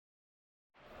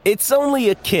It's only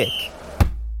a kick,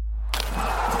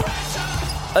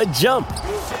 a jump,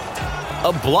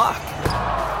 a block.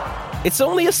 It's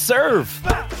only a serve.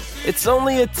 It's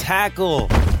only a tackle,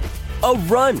 a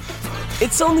run.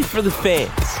 It's only for the fans.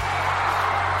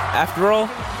 After all,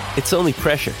 it's only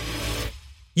pressure.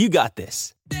 You got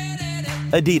this.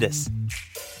 Adidas.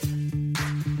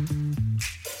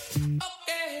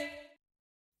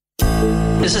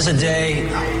 This is a day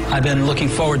I've been looking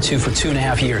forward to for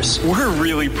 2.5 years. We're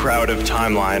really proud of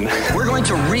Timeline. We're going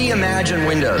to reimagine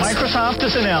Windows. Microsoft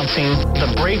is announcing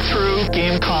the breakthrough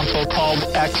game console called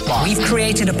Xbox. We've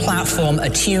created a platform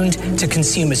attuned to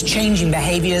consumers' changing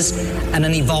behaviors and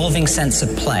an evolving sense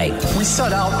of play. We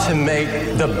set out to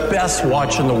make the best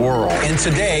watch in the world. And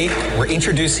today, we're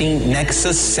introducing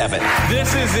Nexus 7.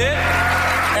 This is it,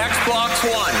 Xbox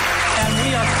One. And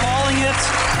we are calling it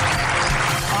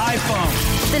iPhone.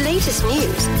 The latest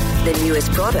news, the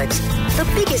newest products, the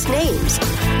biggest names.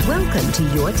 Welcome to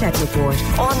Your Tech Report.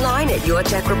 Online at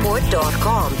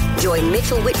YourTechReport.com. Join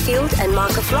Mitchell Whitfield and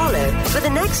Mark Aflalo for the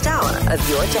next hour of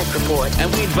Your Tech Report.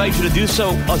 And we invite you to do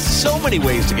so many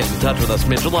ways to get in touch with us,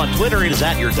 Mitchell. On Twitter, it is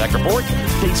at Your Tech Report.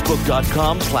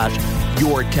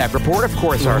 Facebook.com/YourTechReport. Of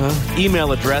course, our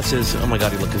email address is, oh my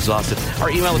God, you look exhausted. Our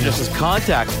email address is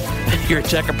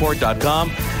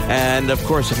contact@YourTechReport.com. And of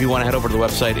course, if you want to head over to the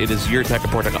website, it is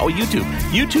YourTechReport.com. Oh, YouTube.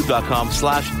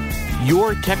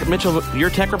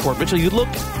 YouTube.com/YourTech Report.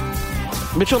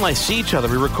 Mitchell and I see each other.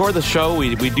 We record the show.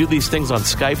 We do these things on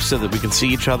Skype so that we can see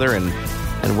each other and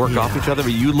work off each other.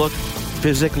 But you look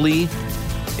physically,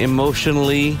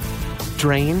 emotionally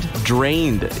drained.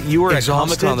 You were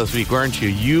exhausted at Comic-Con this week, weren't you?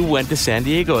 You went to San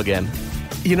Diego again.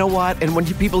 You know what? And when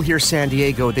people hear San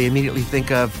Diego, they immediately think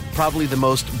of probably the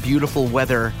most beautiful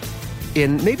weather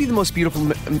maybe the most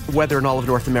beautiful weather in all of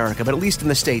North America, but at least in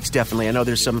the States, definitely. I know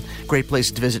there's some great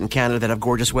places to visit in Canada that have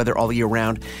gorgeous weather all year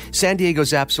round. San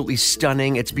Diego's absolutely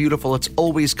stunning. It's beautiful. It's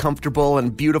always comfortable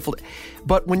and beautiful.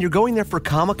 But when you're going there for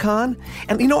Comic-Con,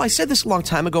 and I said this a long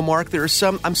time ago, Mark,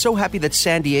 I'm so happy that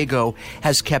San Diego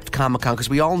has kept Comic-Con, because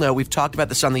we all know, we've talked about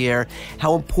this on the air,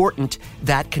 how important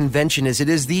that convention is. It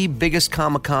is the biggest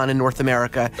Comic-Con in North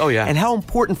America. Oh, yeah. And how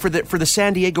important for the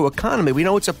San Diego economy. We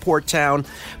know it's a port town,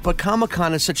 but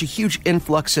Comic-Con is such a huge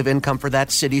influx of income for that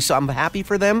city, so I'm happy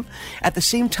for them. At the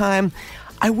same time,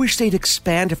 I wish they'd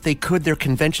expand, if they could, their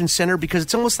convention center, because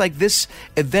it's almost like this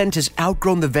event has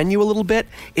outgrown the venue a little bit.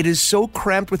 It is so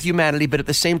cramped with humanity, but at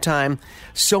the same time,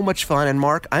 so much fun. And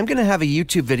Mark, I'm going to have a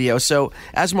YouTube video. So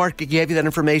as Mark gave you that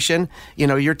information,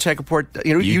 Your Tech Report,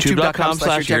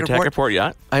 YouTube.com/YourTechReport,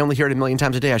 yeah. I only hear it a million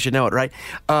times a day. I should know it, right?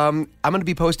 I'm going to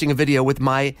be posting a video with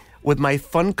my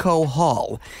Funko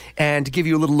haul, and to give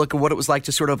you a little look at what it was like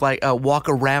to sort of walk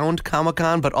around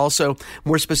Comic-Con, but also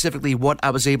more specifically what I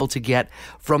was able to get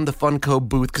from the Funko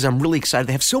booth, because I'm really excited.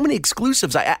 They have so many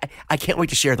exclusives. I can't wait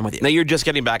to share them with you. Now, you're just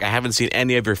getting back. I haven't seen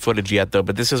any of your footage yet, though,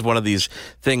 but this is one of these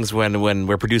things when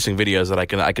we're producing videos that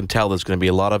I can tell there's going to be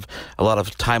a lot of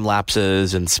time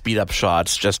lapses and speed up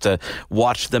shots just to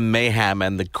watch the mayhem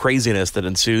and the craziness that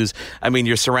ensues. I mean,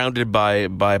 you're surrounded by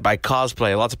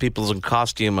cosplay, lots of people in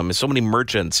costume. So many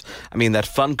merchants. I mean, that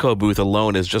Funko booth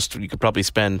alone is just, you could probably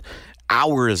spend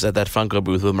hours at that Funko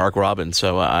booth with Mark Robbins.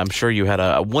 So I'm sure you had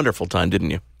a wonderful time,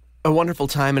 didn't you? A wonderful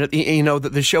time. And,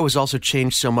 the show has also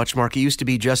changed so much, Mark. It used to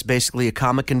be just basically a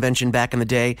comic convention back in the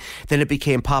day. Then it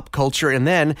became pop culture. And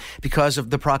then, because of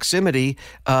the proximity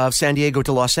of San Diego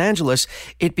to Los Angeles,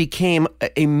 it became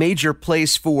a major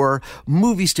place for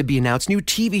movies to be announced, new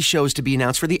TV shows to be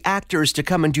announced, for the actors to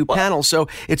come and do panels. So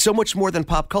it's so much more than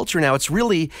pop culture now. It's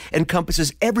really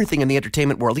encompasses everything in the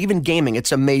entertainment world, even gaming.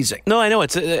 It's amazing. No, I know.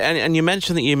 It's and you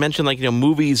mentioned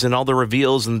movies and all the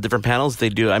reveals and the different panels they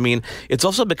do. I mean, it's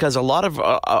also because a lot of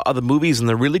the movies and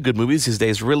the really good movies these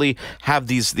days really have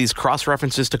these cross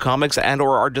references to comics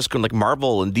or are just like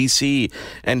Marvel and DC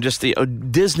and just the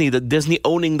Disney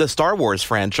owning the Star Wars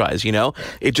franchise.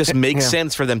 It just makes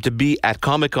sense for them to be at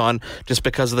Comic-Con just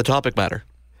because of the topic matter.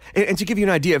 And to give you an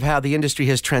idea of how the industry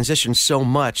has transitioned so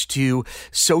much to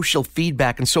social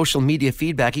feedback and social media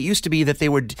feedback, it used to be that they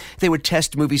would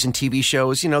test movies and TV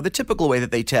shows, the typical way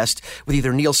that they test with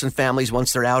either Nielsen families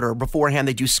once they're out, or beforehand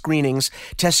they do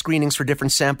test screenings for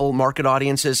different sample market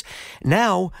audiences.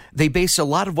 Now they base a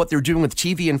lot of what they're doing with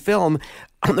TV and film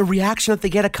on the reaction that they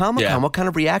get at Comic-Con. What kind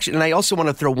of reaction? And I also want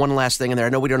to throw one last thing in there. I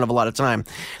know we don't have a lot of time.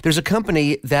 There's a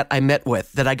company that I met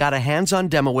with, that I got a hands-on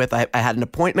demo with. I had an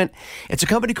appointment. It's a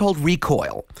company called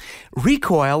Recoil.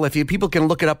 Recoil, if people can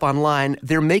look it up online,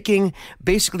 they're making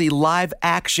basically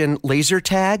live-action laser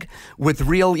tag with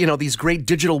real, these great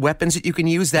digital weapons that you can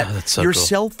use that your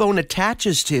cell phone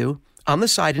attaches to. on the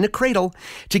side in a cradle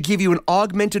to give you an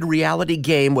augmented reality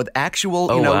game with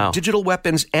actual, digital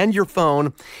weapons and your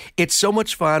phone. It's so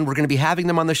much fun. We're going to be having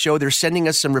them on the show. They're sending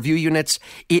us some review units.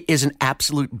 It is an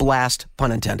absolute blast,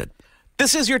 pun intended.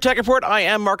 This is Your Tech Report. I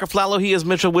am Mark Aflalo. He is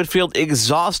Mitchell Whitfield,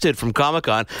 exhausted from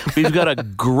Comic-Con. We've got a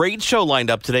great show lined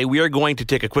up today. We are going to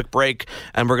take a quick break,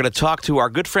 and we're going to talk to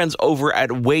our good friends over at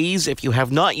Waze. If you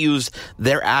have not used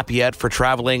their app yet for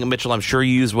traveling, Mitchell, I'm sure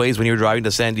you use Waze when you're driving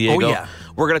to San Diego. Oh, yeah.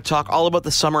 We're going to talk all about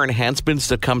the summer enhancements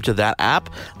that come to that app.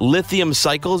 Lithium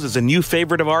Cycles is a new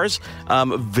favorite of ours.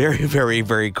 Very, very,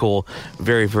 very cool.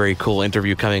 Very, very cool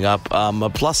interview coming up.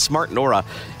 Plus, Smart Nora.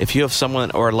 If you have someone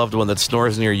or a loved one that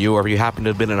snores near you, or if you happen to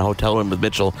have been in a hotel room with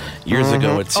Mitchell years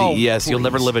ago at CES, you'll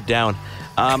never live it down.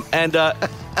 And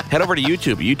head over to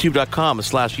YouTube,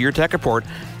 youtube.com/YourTechReport.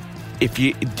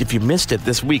 If you missed it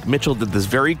this week, Mitchell did this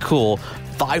very cool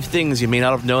 5 things you may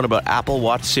not have known about Apple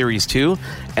Watch Series 2.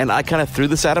 And I kind of threw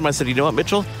this at him. I said, you know what,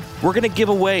 Mitchell? We're going to give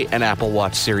away an Apple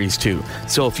Watch Series 2.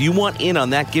 So if you want in on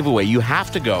that giveaway, you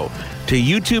have to go to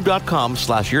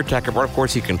youtube.com/YourTechReport. Of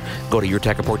course, you can go to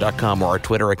YourTechReport.com or our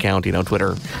Twitter account,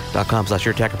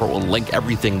 twitter.com/YourTechReport. We'll link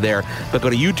everything there. But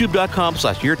go to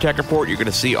youtube.com/YourTechReport. You're going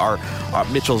to see our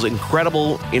Mitchell's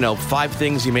incredible, 5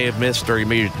 things you may have missed or you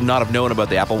may not have known about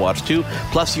the Apple Watch 2.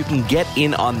 Plus, you can get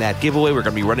in on that giveaway. We're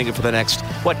going to be running it for the next,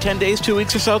 10 days, 2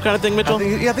 weeks or so kind of thing, Mitchell?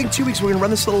 I think 2 weeks. We're going to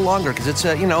run this a little longer because it's,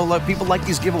 people like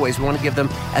these giveaways. We want to give them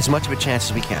as much of a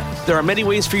chance as we can. There are many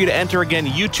ways for you to enter. Again,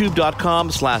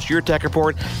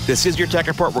 youtube.com/YourTechReport. This is Your Tech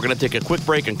Report. We're going to take a quick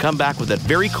break and come back with a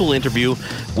very cool interview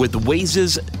with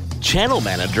Waze's channel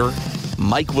manager,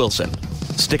 Mike Wilson.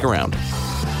 Stick around.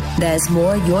 There's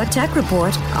more Your Tech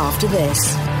Report after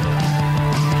this.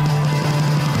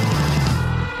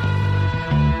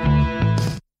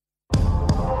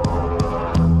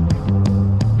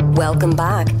 Welcome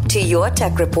back to Your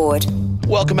Tech Report.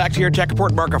 Welcome back to Your Tech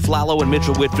Report. Mark Aflalo and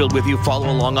Mitchell Whitfield with you. Follow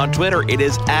along on Twitter. It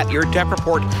is at Your Tech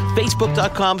Report.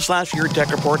 Facebook.com/Your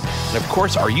Tech Report. And of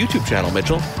course, our YouTube channel,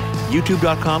 Mitchell.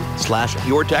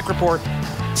 YouTube.com/Your Tech Report.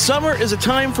 Summer is a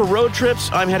time for road trips.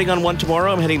 I'm heading on one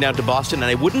tomorrow. I'm heading down to Boston,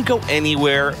 and I wouldn't go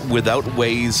anywhere without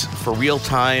Waze for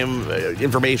real-time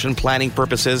information planning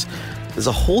purposes. There's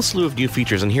a whole slew of new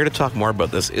features, and here to talk more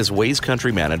about this is Waze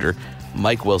Country Manager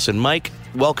Mike Wilson. Mike,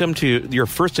 welcome to your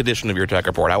first edition of Your Tech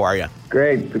Report. How are you?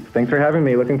 Great. Thanks for having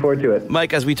me. Looking forward to it.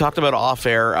 Mike, as we talked about off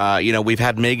air, we've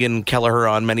had Megan Kelleher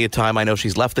on many a time. I know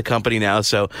she's left the company now,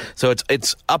 so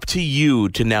it's up to you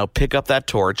to now pick up that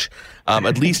torch,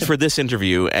 at least for this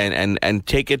interview, and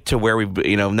take it to where we've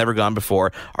never gone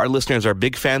before. Our listeners are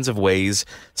big fans of Waze.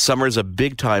 Summer's a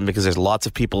big time because there's lots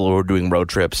of people who are doing road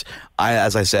trips.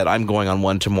 As I said, I'm going on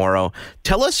one tomorrow.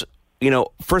 Tell us,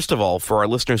 first of all, for our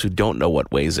listeners who don't know what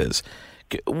Waze is,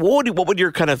 what would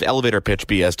your kind of elevator pitch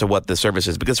be as to what the service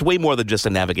is? Because it's way more than just a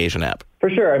navigation app. For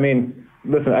sure. I mean,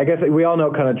 listen, I guess we all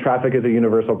know kind of traffic is a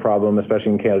universal problem,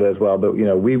 especially in Canada as well. But,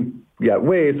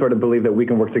 Waze sort of believe that we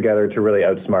can work together to really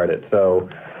outsmart it. So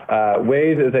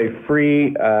Waze is a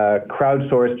free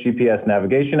crowdsourced GPS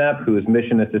navigation app whose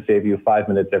mission is to save you 5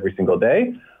 minutes every single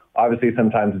day. Obviously,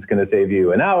 sometimes it's going to save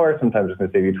you an hour. Sometimes it's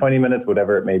going to save you 20 minutes,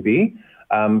 whatever it may be.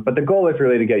 But the goal is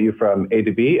really to get you from A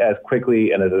to B as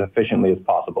quickly and as efficiently as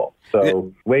possible.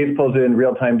 So Waze pulls in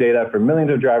real-time data from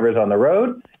millions of drivers on the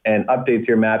road and updates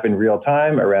your map in real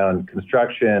time around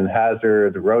construction,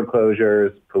 hazards, road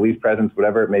closures, police presence,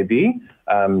 whatever it may be,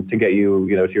 to get you,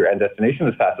 to your end destination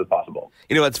as fast as possible.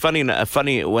 It's funny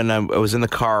when I was in the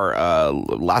car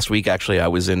last week, actually, I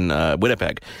was in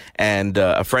Winnipeg, and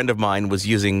a friend of mine was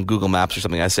using Google Maps or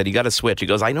something. I said, you got to switch. He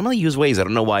goes, I normally use Waze. I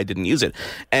don't know why I didn't use it.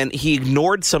 And he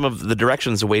ignored some of the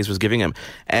directions the Waze was giving him.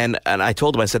 And I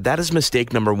told him, I said, that is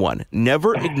mistake number 1.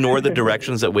 Never ignore the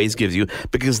directions that Waze gives you,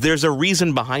 because there's a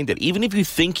reason behind it. Even if you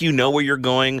think you know where you're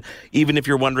going, even if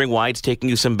you're wondering why it's taking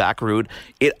you some back route,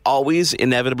 it always,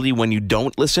 inevitably, when you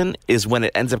don't listen, is when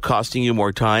it ends up costing you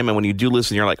more time. And when you do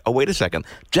listen, you're like, oh, wait a second,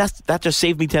 that just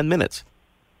saved me 10 minutes.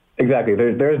 Exactly.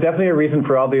 There's definitely a reason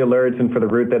for all the alerts and for the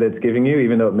route that it's giving you,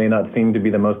 even though it may not seem to be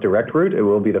the most direct route, it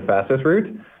will be the fastest route.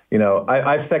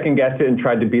 I've second-guessed it and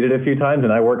tried to beat it a few times,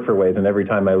 and I work for Waze, and every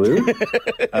time I lose.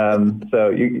 So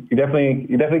you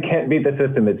definitely can't beat the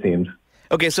system, it seems.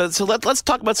 Okay, so let's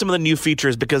talk about some of the new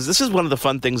features, because this is one of the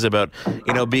fun things about,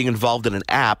 being involved in an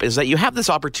app, is that you have this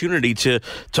opportunity to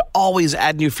always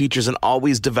add new features and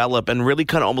always develop and really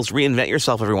kind of almost reinvent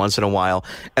yourself every once in a while.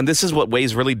 And this is what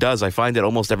Waze really does. I find that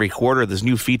almost every quarter there's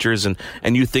new features and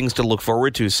new things to look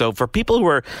forward to. So for people who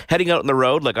are heading out on the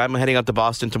road, like I'm heading out to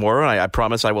Boston tomorrow, and I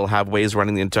promise I will have Waze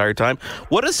running the entire time.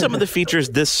 What are some of the features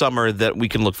this summer that we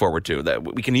can look forward to,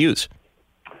 that we can use?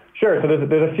 Sure. So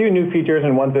there's a few new features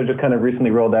and ones that just kind of recently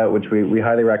rolled out, which we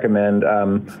highly recommend.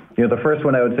 The first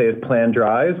one I would say is planned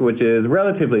drives, which is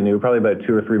relatively new, probably about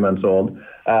 2 or 3 months old.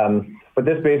 But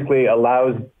this basically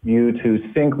allows you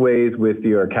to sync Waze with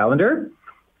your calendar,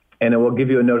 and it will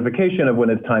give you a notification of when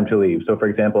it's time to leave. So, for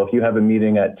example, if you have a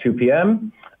meeting at 2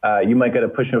 p.m., you might get a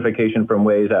push notification from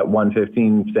Waze at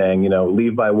 1:15 saying,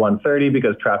 leave by 1:30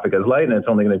 because traffic is light and it's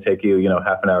only going to take you,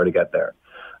 half an hour to get there.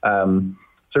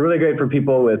 So really great for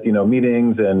people with,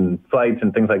 meetings and flights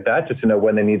and things like that, just to know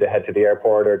when they need to head to the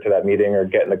airport or to that meeting or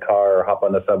get in the car or hop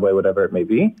on the subway, whatever it may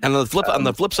be. And on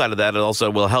the flip side of that, it also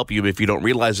will help you if you don't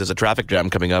realize there's a traffic jam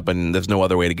coming up and there's no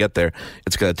other way to get there.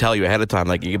 It's going to tell you ahead of time,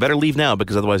 like, you better leave now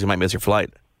because otherwise you might miss your flight.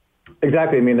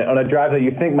 Exactly. I mean, on a drive that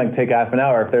you think might take half an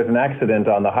hour, if there's an accident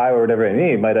on the highway or whatever it may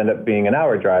be, it might end up being an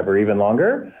hour drive or even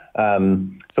longer.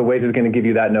 So Waze is going to give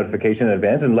you that notification in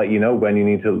advance and let you know when you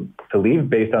need to leave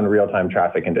based on real-time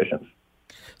traffic conditions.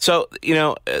 So,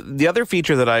 the other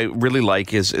feature that I really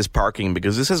like is parking,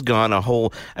 because this has gone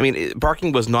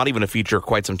parking was not even a feature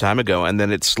quite some time ago, and then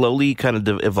it slowly kind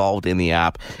of evolved in the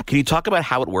app. Can you talk about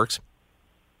how it works?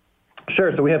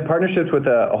 Sure. So we have partnerships with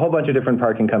a whole bunch of different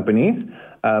parking companies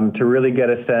to really get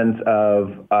a sense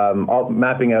of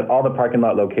mapping out all the parking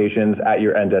lot locations at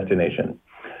your end destination.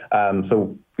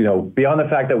 Beyond the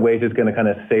fact that Waze is going to kind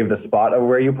of save the spot of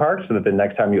where you park so that the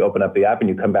next time you open up the app and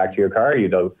you come back to your car,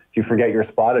 if you forget your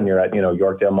spot and you're at,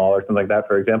 Yorkdale Mall or something like that,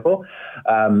 for example,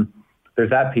 there's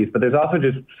that piece. But there's also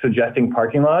just suggesting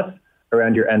parking lots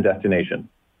around your end destination.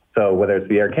 So whether it's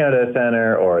the Air Canada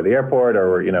Centre or the airport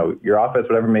or, your office,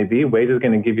 whatever it may be, Waze is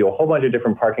going to give you a whole bunch of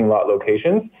different parking lot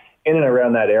locations in and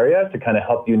around that area to kind of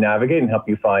help you navigate and help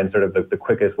you find sort of the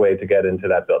quickest way to get into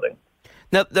that building.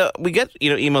 Now, we get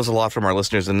emails a lot from our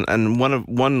listeners, and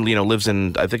one lives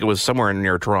in, I think it was somewhere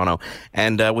near Toronto,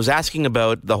 and was asking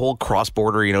about the whole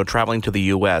cross-border, traveling to the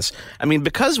U.S. I mean,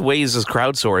 because Waze is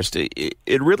crowdsourced,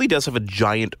 it really does have a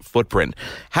giant footprint.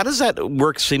 How does that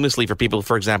work seamlessly for people?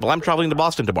 For example, I'm traveling to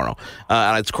Boston tomorrow,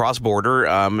 and it's cross-border.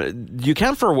 Do you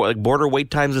count for border wait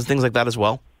times and things like that as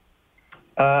well?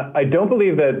 I don't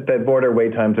believe that border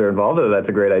wait times are involved, though that's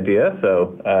a great idea.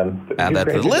 So add that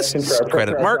to the list.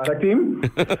 Credit Mark. Product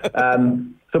team.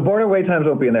 So border wait times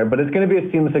won't be in there, but it's going to be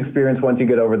a seamless experience once you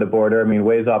get over the border. I mean,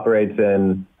 Waze operates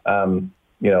in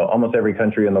almost every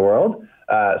country in the world.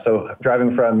 So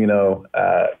driving from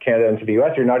Canada into the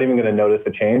U.S., you're not even going to notice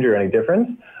a change or any difference.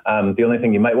 The only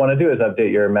thing you might want to do is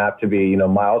update your map to be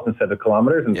miles instead of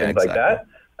kilometers and things like that.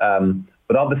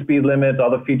 But all the speed limits, all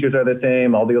the features are the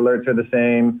same, all the alerts are the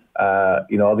same,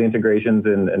 all the integrations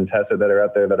and tests that are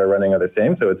out there that are running are the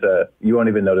same. So you won't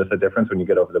even notice a difference when you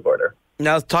get over the border.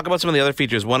 Now, talk about some of the other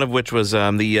features, one of which was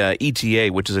the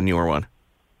ETA, which is a newer one.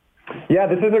 Yeah,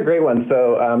 this is a great one.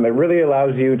 So it really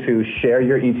allows you to share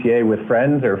your ETA with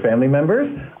friends or family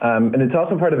members. And it's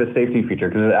also part of a safety feature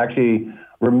because it actually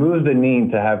removes the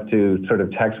need to have to sort of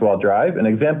text while drive. An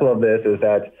example of this is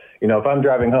that, if I'm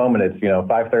driving home and it's,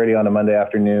 5:30 on a Monday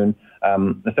afternoon,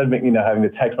 instead of, having to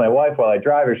text my wife while I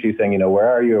drive or she's saying, where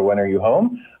are you or when are you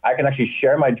home, I can actually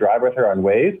share my drive with her on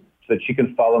Waze so that she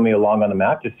can follow me along on the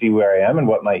map to see where I am and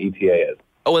what my ETA is.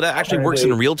 Oh, that actually works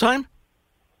in real time?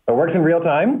 It works in real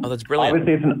time. Oh, that's brilliant.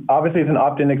 Obviously, it's an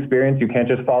opt-in experience. You can't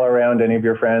just follow around any of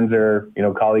your friends or,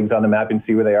 colleagues on the map and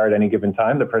see where they are at any given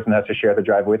time. The person has to share the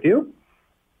drive with you.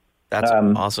 That's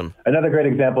awesome. Another great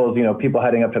example is, people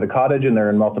heading up to the cottage and they're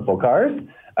in multiple cars,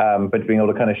 but being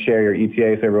able to kind of share your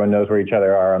ETA so everyone knows where each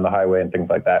other are on the highway and things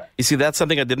like that. You see, that's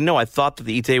something I didn't know. I thought that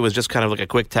the ETA was just kind of like a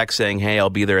quick text saying, hey, I'll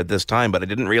be there at this time, but I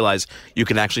didn't realize you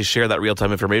can actually share that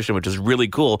real-time information, which is really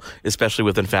cool, especially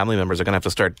within family members. I'm going to have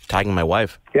to start tagging my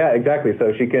wife. Yeah, exactly.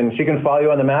 So she can follow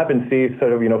you on the map and see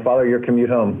sort of, follow your commute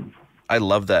home. I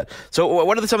love that. So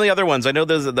what are some of the other ones? I know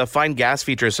there's the Find Gas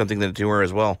feature is something that's newer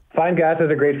as well. Find Gas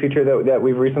is a great feature that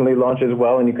we've recently launched as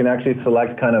well, and you can actually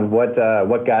select kind of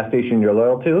what gas station you're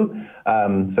loyal to.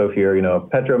 So if you're, a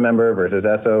Petro member versus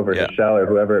Esso versus Shell or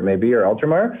whoever it may be, or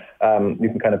Ultramar, you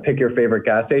can kind of pick your favorite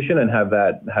gas station and have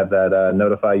that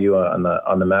notify you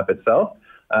on the map itself.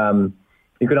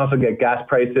 You can also get gas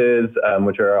prices,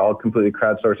 which are all completely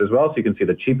crowdsourced as well, so you can see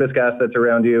the cheapest gas that's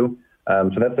around you.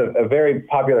 So that's a very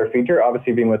popular feature,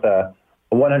 obviously being with a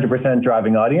 100%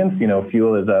 driving audience.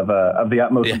 Fuel is of the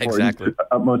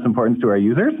utmost importance to our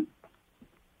users.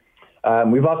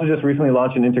 We've also just recently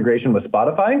launched an integration with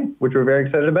Spotify, which we're very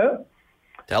excited about.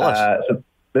 Tell us. So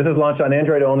this is launched on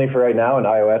Android only for right now, and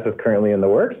iOS is currently in the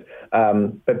works.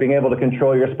 But being able to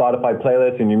control your Spotify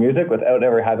playlist and your music without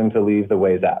ever having to leave the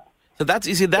Waze app.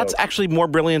 That's actually more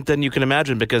brilliant than you can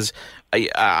imagine, because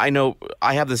I know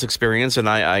I have this experience, and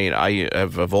I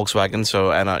have a Volkswagen,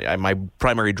 my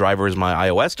primary driver is my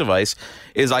iOS device.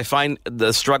 Is I find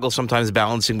the struggle sometimes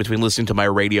balancing between listening to my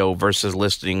radio versus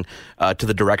listening to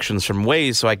the directions from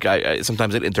Waze. So I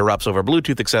sometimes it interrupts over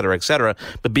Bluetooth, et cetera, et cetera.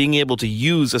 But being able to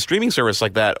use a streaming service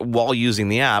like that while using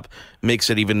the app makes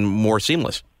it even more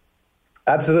seamless.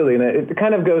 Absolutely, and it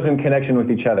kind of goes in connection with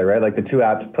each other, right? Like the two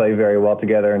apps play very well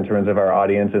together in terms of our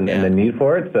audience and the need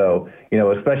for it. So,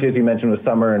 especially as you mentioned with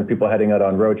summer and people heading out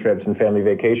on road trips and family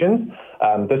vacations,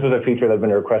 this was a feature that's been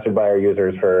requested by our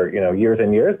users for, years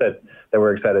and years that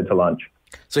we're excited to launch.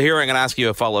 So here I'm going to ask you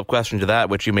a follow-up question to that,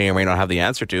 which you may or may not have the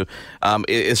answer to.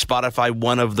 Is Spotify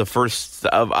one of the first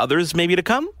of others maybe to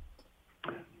come?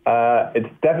 It's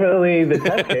definitely the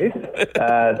test case.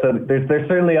 So there's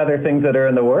certainly other things that are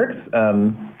in the works.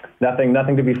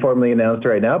 Nothing to be formally announced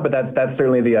right now, but that's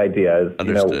certainly the idea.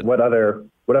 Is what other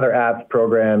apps,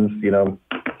 programs,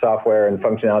 software and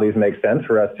functionalities make sense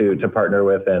for us to partner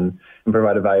with and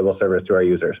provide a valuable service to our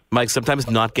users. Mike, sometimes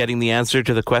not getting the answer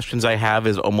to the questions I have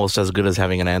is almost as good as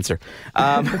having an answer.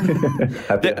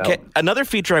 Another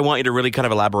feature I want you to really kind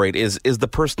of elaborate is the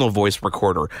personal voice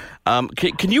recorder.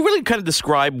 Can you really kind of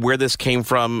describe where this came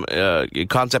from,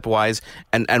 concept-wise,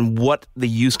 and what the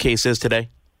use case is today?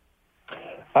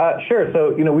 Sure.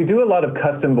 So, we do a lot of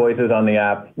custom voices on the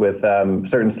app with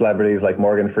certain celebrities like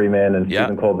Morgan Freeman and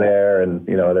Stephen Colbert and,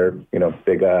 other,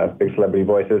 big celebrity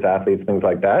voices, athletes, things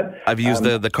like that. I've used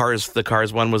the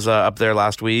Cars one was up there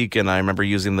last week, and I remember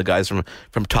using the guys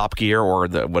from Top Gear or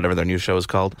whatever their new show is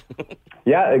called.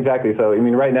 Yeah, exactly. So,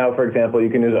 right now, for example, you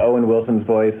can use Owen Wilson's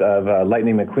voice of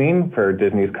Lightning McQueen for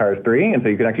Disney's Cars 3. And so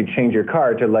you can actually change your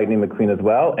car to Lightning McQueen as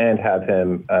well and have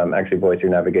him actually voice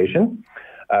your navigation.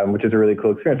 Which is a really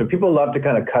cool experience. But people love to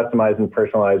kind of customize and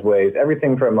personalize ways,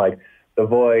 everything from like the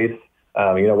voice,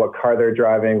 what car they're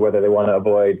driving, whether they want to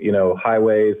avoid,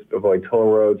 highways, avoid toll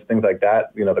roads, things like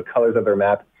that, the colors of their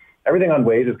map. Everything on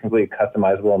Waze is completely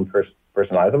customizable and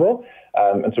personalizable.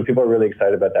 And so people are really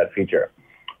excited about that feature.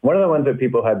 One of the ones that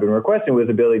people had been requesting was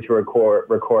the ability to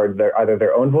record either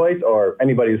their own voice or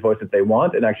anybody's voice that they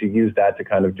want and actually use that to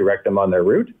kind of direct them on their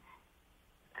route.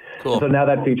 Cool. So now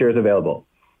that feature is available.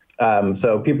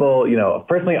 So people,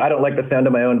 personally, I don't like the sound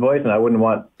of my own voice, and I wouldn't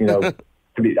want, I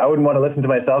wouldn't want to listen to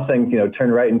myself saying, turn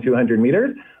right in 200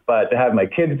 meters. But to have my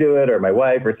kids do it or my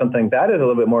wife or something, that is a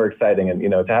little bit more exciting. And,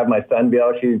 to have my son be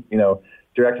able to,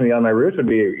 direct me on my route would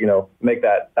be, make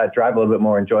that drive a little bit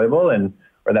more enjoyable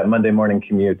or that Monday morning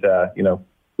commute,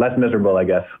 less miserable, I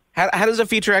guess. How does the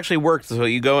feature actually work? So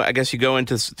you go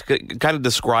into kind of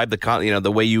describe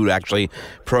the way you actually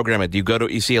program it. Do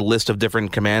you see a list of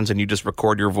different commands and you just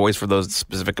record your voice for those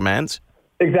specific commands?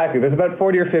 Exactly. There's about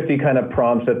 40 or 50 kind of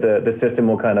prompts that the system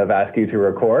will kind of ask you to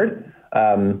record.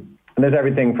 And there's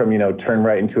everything from, turn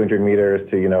right in 200 meters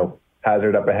to,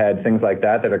 hazard up ahead, things like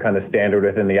that are kind of standard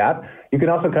within the app. You can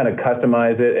also kind of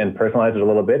customize it and personalize it a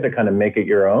little bit to kind of make it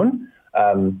your own.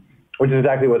 Which is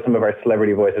exactly what some of our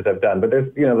celebrity voices have done. But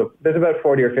there's about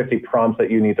 40 or 50 prompts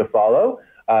that you need to follow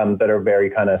that are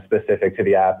very kind of specific to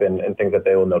the app and things that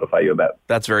they will notify you about.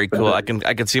 That's very cool. I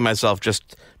can see myself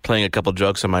just playing a couple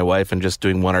jokes on my wife and just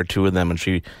doing one or two of them, and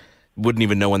she wouldn't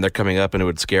even know when they're coming up, and it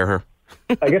would scare her.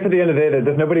 I guess at the end of the day,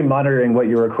 there's nobody monitoring what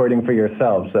you're recording for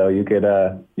yourself, so you could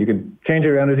change it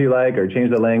around as you like, or change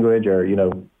the language, or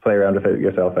play around with it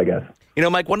yourself, I guess.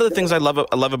 Mike, one of the things I love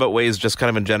about Waze, just kind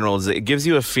of in general, is that it gives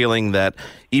you a feeling that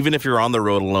even if you're on the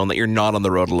road alone, that you're not on the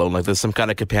road alone. Like there's some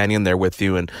kind of companion there with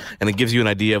you, and it gives you an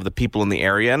idea of the people in the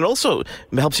area, and it also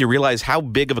helps you realize how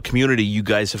big of a community you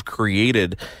guys have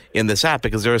created in this app,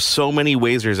 because there are so many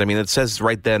Wazers. I mean, it says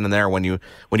right then and there when you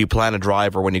plan a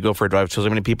drive or when you go for a drive, so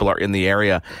many people are in the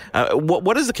area.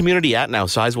 What is the community at now,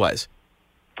 size-wise?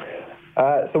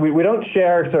 So we don't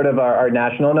share sort of our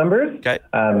national numbers, okay.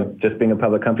 Just being a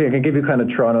public company. I can give you kind of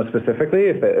Toronto specifically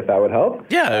if that would help.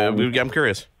 Yeah, I'm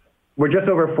curious. We're just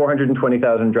over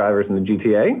 420,000 drivers in the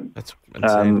GTA. That's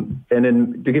insane.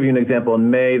 And to give you an example, in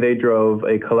May, they drove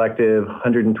a collective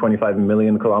 125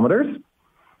 million kilometers.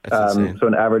 That's insane. So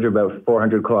an average of about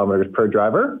 400 kilometers per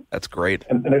driver. That's great.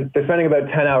 And they're spending about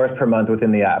 10 hours per month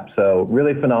within the app. So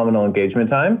really phenomenal engagement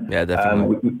time. Yeah,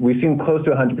 definitely. We've seen close to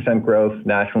 100% growth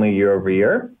nationally year over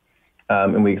year.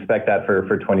 And we expect that for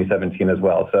 2017 as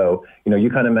well. So, you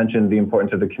kind of mentioned the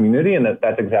importance of the community, and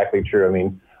that's exactly true. I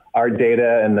mean, our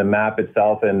data and the map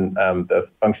itself and the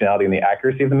functionality and the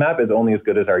accuracy of the map is only as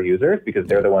good as our users, because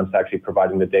they're the ones actually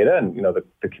providing the data and,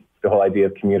 the whole idea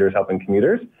of commuters helping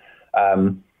commuters.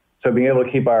 So being able to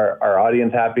keep our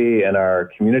audience happy and our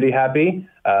community happy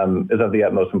is of the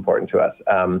utmost importance to us.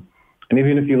 And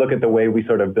even if you look at the way we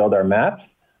sort of build our maps,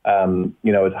 it's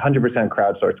 100%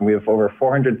 crowdsourced. And we have over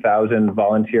 400,000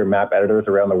 volunteer map editors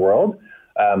around the world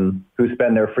who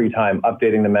spend their free time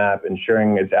updating the map,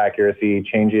 ensuring its accuracy,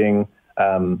 changing,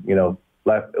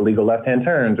 illegal left-hand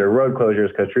turns or road closures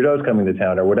because Trudeau's coming to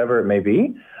town or whatever it may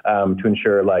be, to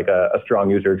ensure like a strong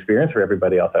user experience for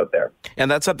everybody else out there. And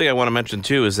that's something I want to mention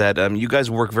too, is that you guys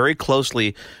work very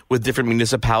closely with different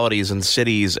municipalities and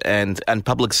cities and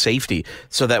public safety,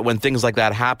 so that when things like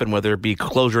that happen, whether it be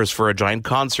closures for a giant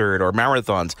concert or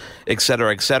marathons, et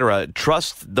cetera,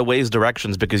 trust the Waze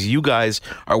directions, because you guys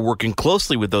are working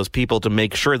closely with those people to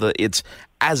make sure that it's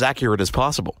as accurate as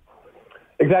possible.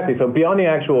 Exactly. So beyond the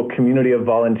actual community of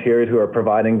volunteers who are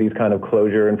providing these kind of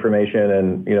closure information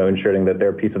and, ensuring that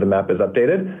their piece of the map is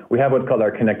updated, we have what's called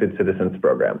our Connected Citizens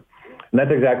program. And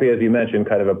that's exactly, as you mentioned,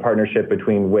 kind of a partnership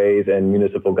between Waze and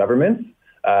municipal governments.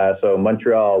 So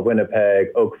Montreal, Winnipeg,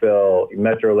 Oakville,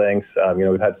 Metrolinx,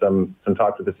 we've had some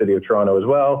talks with the city of Toronto as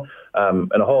well,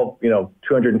 and a whole,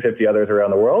 250 others around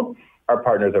the world are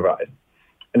partners of ours.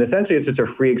 And essentially, it's just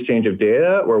a free exchange of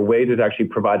data where Waze is actually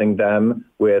providing them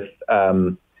with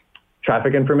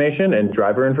traffic information and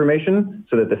driver information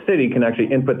so that the city can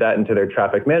actually input that into their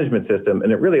traffic management system.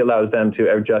 And it really allows them to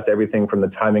adjust everything from the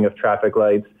timing of traffic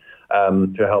lights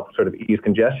to help sort of ease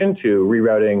congestion, to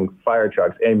rerouting fire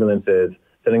trucks, ambulances,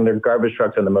 sending their garbage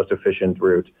trucks on the most efficient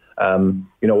route.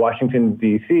 Washington,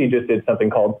 D.C. just did something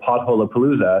called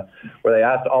Potholepalooza, where they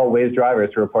asked all Waze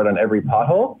drivers to report on every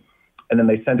pothole. And then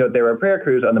they sent out their repair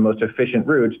crews on the most efficient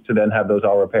route to then have those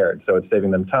all repaired. So it's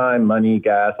saving them time, money,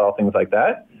 gas, all things like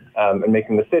that, and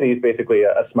making the cities basically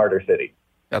a smarter city.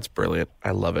 That's brilliant.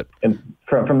 I love it. And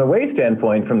from the Waze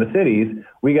standpoint, from the cities,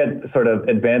 we get sort of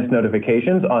advanced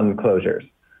notifications on closures.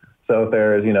 So if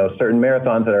there's, certain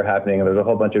marathons that are happening, and there's a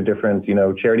whole bunch of different,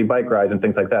 charity bike rides and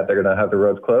things like that, they're going to have the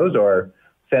roads closed, or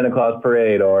Santa Claus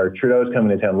parade, or Trudeau's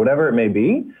coming to town, whatever it may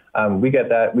be, we get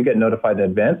notified in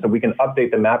advance, so we can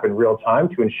update the map in real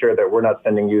time to ensure that we're not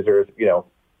sending users,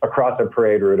 across a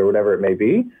parade route or whatever it may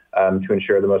be, to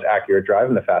ensure the most accurate drive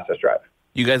and the fastest drive.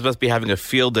 You guys must be having a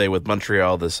field day with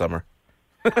Montreal this summer.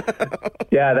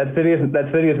 Yeah, that city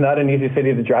is not an easy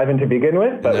city to drive in to begin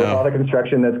with, but with all the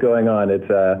construction that's going on, it's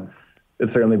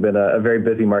certainly been a very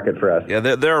busy market for us. Yeah,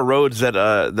 there are roads that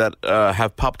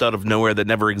have popped out of nowhere that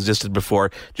never existed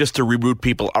before, just to reroute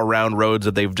people around roads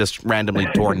that they've just randomly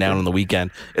torn down on the weekend.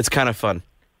 It's kind of fun.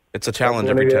 It's a challenge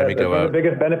every time you go out. One of the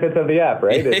biggest benefits of the app,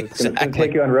 right? It's going to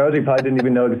take you on roads you probably didn't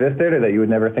even know existed or that you would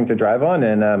never think to drive on,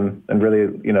 and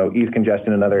really, ease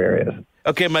congestion in other areas.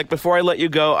 Okay, Mike, before I let you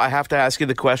go, I have to ask you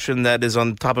the question that is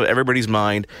on top of everybody's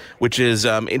mind, which is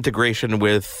integration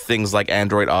with things like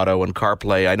Android Auto and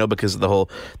CarPlay. I know because of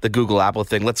the Google Apple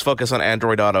thing. Let's focus on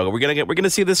Android Auto. We're gonna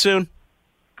see this soon?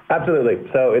 Absolutely.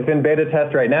 So it's in beta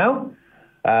test right now.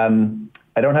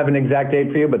 I don't have an exact date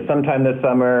for you, but sometime this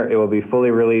summer it will be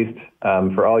fully released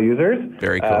for all users.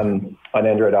 Very cool. On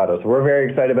Android Auto. So we're very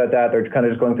excited about that. They're kind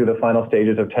of just going through the final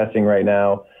stages of testing right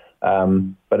now.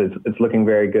 But it's looking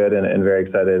very good and very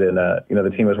excited. And,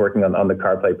 the team is working on the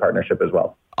CarPlay partnership as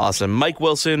well. Awesome. Mike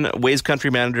Wilson, Waze Country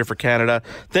Manager for Canada.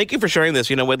 Thank you for sharing this.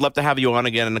 We'd love to have you on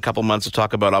again in a couple months to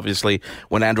talk about, obviously,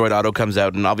 when Android Auto comes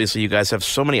out. And obviously, you guys have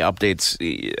so many updates.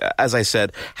 As I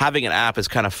said, having an app is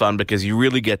kind of fun because you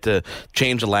really get to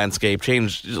change the landscape,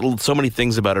 change so many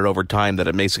things about it over time that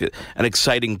it makes it an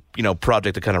exciting,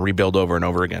 project to kind of rebuild over and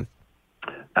over again.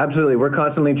 Absolutely. We're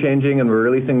constantly changing and we're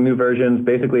releasing new versions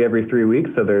basically every 3 weeks.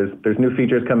 So there's new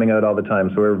features coming out all the time.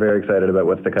 So we're very excited about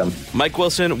what's to come. Mike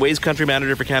Wilson, Waze Country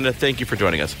Manager for Canada. Thank you for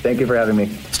joining us. Thank you for having me.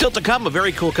 Still to come, a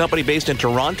very cool company based in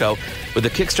Toronto with a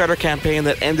Kickstarter campaign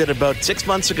that ended about 6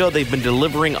 months ago. They've been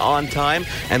delivering on time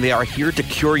and they are here to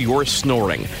cure your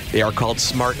snoring. They are called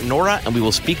Smart Nora, and we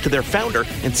will speak to their founder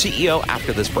and CEO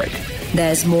after this break.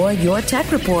 There's more Your Tech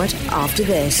Report after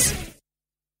this.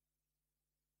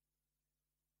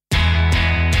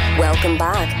 Welcome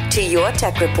back to Your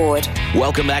Tech Report.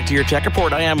 Welcome back to Your Tech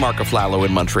Report. I am Mark Aflalo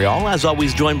in Montreal. As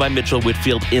always, joined by Mitchell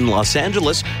Whitfield in Los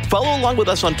Angeles. Follow along with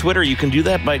us on Twitter. You can do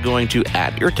that by going to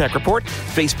 @YourTechReport.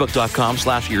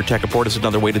 Facebook.com/YourTechReport is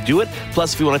another way to do it.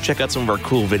 Plus, if you want to check out some of our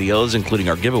cool videos, including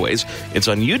our giveaways, it's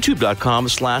on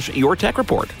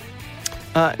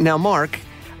YouTube.com/YourTechReport. Now, Mark,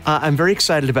 I'm very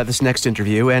excited about this next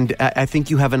interview, and I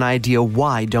think you have an idea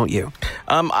why, don't you?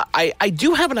 I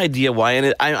do have an idea why,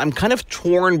 and I'm kind of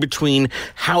torn between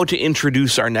how to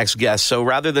introduce our next guest. So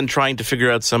rather than trying to figure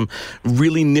out some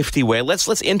really nifty way, let's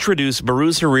introduce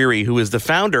Baruz Hariri, who is the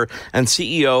founder and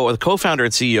CEO, or the co-founder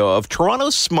and CEO of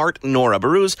Toronto's Smart Nora.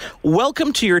 Baruz,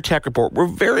 welcome to Your Tech Report. We're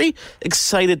very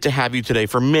excited to have you today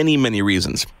for many, many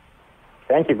reasons.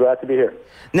 Thank you. Glad to be here.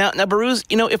 Now, Baruz,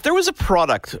 if there was a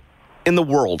product in the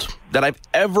world that I've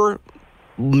ever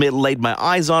laid my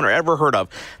eyes on or ever heard of,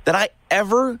 that I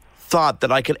ever thought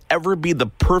that I could ever be the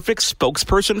perfect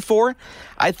spokesperson for,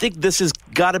 I think this has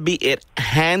got to be it,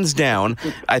 hands down.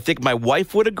 I think my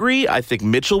wife would agree. I think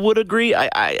Mitchell would agree.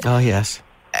 Oh, yes.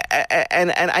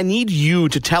 And I need you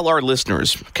to tell our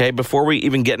listeners, okay, before we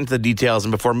even get into the details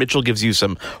and before Mitchell gives you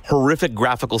some horrific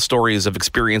graphical stories of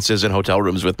experiences in hotel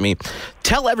rooms with me,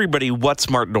 tell everybody what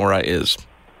Smart Nora is.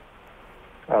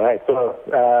 All right. So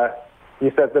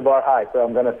you set the bar high, so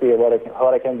I'm going to see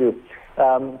what I can do.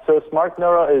 So Smart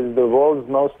Nora is the world's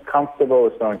most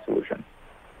comfortable snoring solution.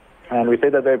 And we say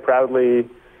that very proudly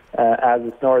as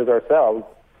snorers ourselves.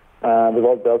 We've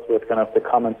all dealt with kind of the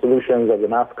common solutions of the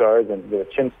mouth guards and the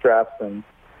chin straps and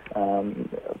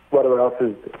whatever else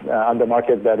is on the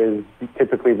market that is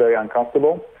typically very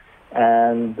uncomfortable.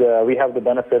 And we have the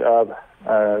benefit of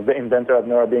the inventor of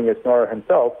Nora being a snorer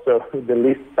himself, so the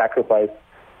least sacrifice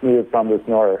needed from the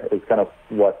snorer is kind of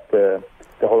what the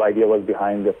whole idea was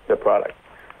behind the product.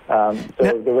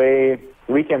 The way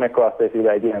we came across this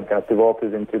idea and kind of developed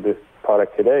it into this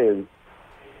product today is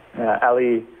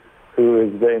Ali, who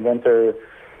is the inventor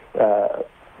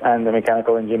and the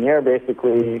mechanical engineer,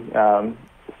 basically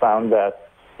found that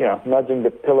nudging the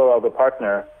pillow of a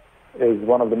partner is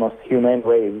one of the most humane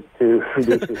ways to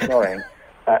reduce the snoring,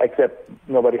 except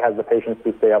nobody has the patience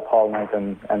to stay up all night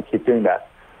and keep doing that.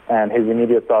 And his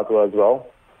immediate thought was, well,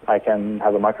 I can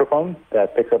have a microphone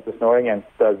that picks up the snoring and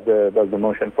does the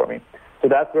motion for me. So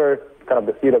that's where kind of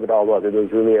the seed of it all was. It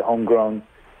was really a homegrown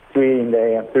 3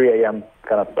 a.m.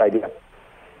 kind of idea.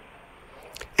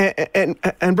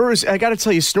 And Bruce, I got to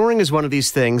tell you, snoring is one of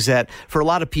these things that for a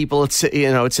lot of people, it's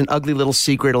an ugly little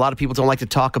secret. A lot of people don't like to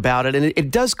talk about it, and it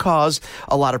does cause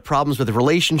a lot of problems with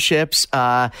relationships.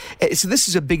 So this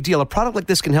is a big deal. A product like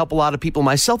this can help a lot of people,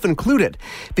 myself included,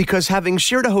 because having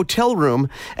shared a hotel room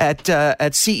at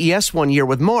CES one year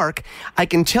with Mark, I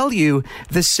can tell you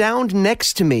the sound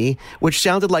next to me, which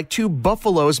sounded like 2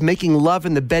 buffaloes making love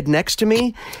in the bed next to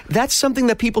me, that's something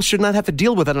that people should not have to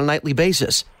deal with on a nightly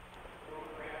basis.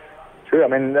 True. I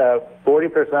mean,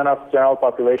 40% of general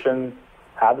population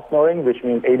have snoring, which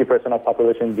means 80% of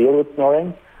population deal with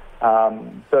snoring.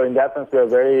 So in that sense, we are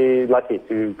very lucky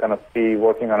to kind of be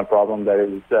working on a problem that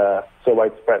is so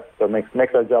widespread. So it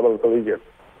makes our job a little easier.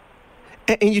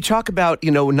 And you talk about,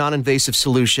 non-invasive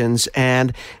solutions,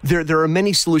 and there are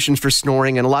many solutions for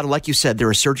snoring, and a lot of, like you said, there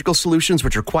are surgical solutions,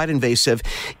 which are quite invasive.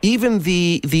 Even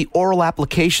the oral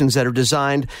applications that are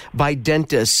designed by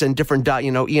dentists and different,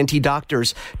 ENT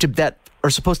doctors that are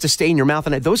supposed to stay in your mouth,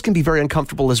 and those can be very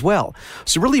uncomfortable as well.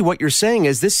 So really what you're saying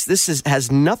is this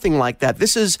has nothing like that.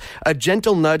 This is a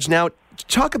gentle nudge. Now,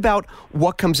 talk about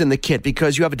what comes in the kit,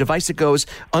 because you have a device that goes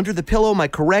under the pillow, am I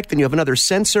correct? And you have another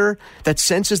sensor that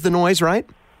senses the noise, right?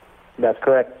 That's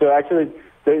correct. So actually,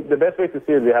 the best way to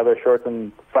see it, we have a short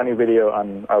and funny video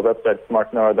on our website,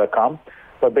 smartnora.com.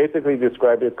 But basically,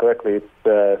 describe it correctly.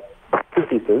 It's 2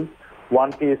 pieces.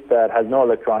 One piece that has no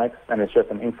electronics, and it's just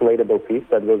an inflatable piece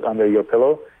that goes under your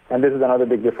pillow. And this is another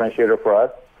big differentiator for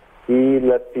us. We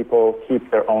let people keep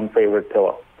their own favorite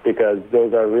pillow, because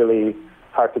those are really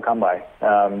hard to come by.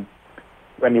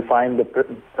 When you find the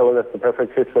pillow that's the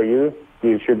perfect fit for you,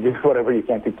 you should do whatever you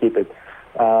can to keep it.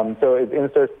 So it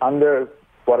inserts under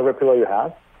whatever pillow you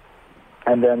have.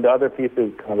 And then the other piece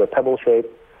is kind of a pebble shape.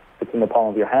 It's in the palm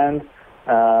of your hand.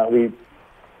 We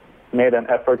made an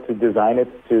effort to design it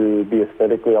to be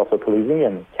aesthetically also pleasing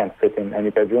and can fit in any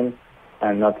bedroom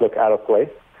and not look out of place.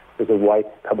 There's a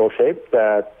white pebble shape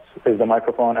that is the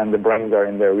microphone, and the brains are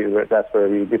in there. That's where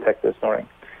we detect the snoring.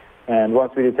 And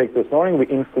once we detect the snoring, we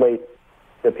inflate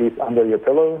the piece under your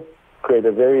pillow, create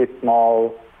a very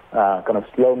small kind of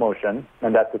slow motion,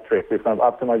 and that's the trick. We kind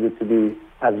of optimize it to be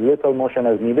as little motion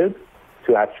as needed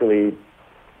to actually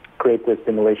create the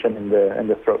stimulation in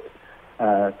the throat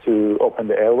to open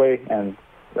the airway and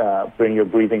bring your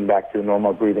breathing back to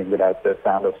normal breathing without the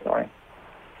sound of snoring.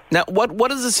 Now,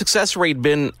 what has the success rate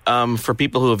been for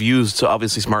people who have used,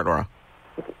 obviously, Smart Nora?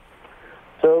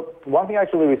 So one thing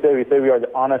actually we say we are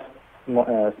the honest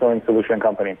snoring solution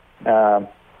company.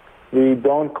 We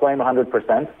don't claim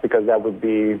 100% because that would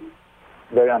be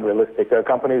very unrealistic. There are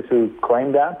companies who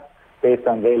claim that based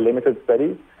on very limited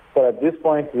studies. But at this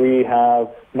point, we have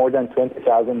more than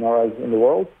 20,000 Noras in the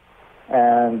world.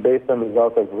 And based on the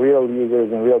results of real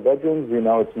users in real bedrooms, we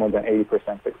know it's more than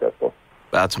 80% successful.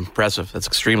 That's impressive. That's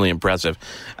extremely impressive.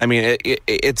 I mean,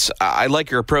 I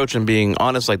like your approach and being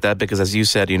honest like that because, as you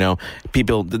said,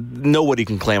 nobody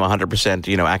can claim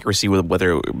 100%, accuracy with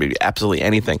whether it be absolutely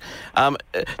anything.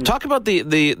 Talk about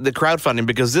the crowdfunding,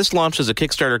 because this launched as a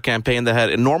Kickstarter campaign that had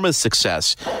enormous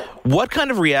success. What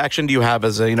kind of reaction do you have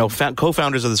as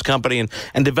co-founders of this company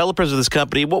and developers of this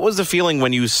company? What was the feeling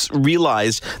when you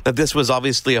realized that this was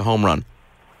obviously a home run?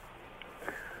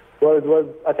 Well, it was,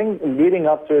 I think, leading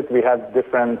up to it, we had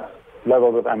different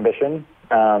levels of ambition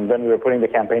when we were putting the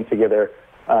campaign together.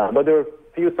 But there were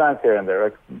a few signs here and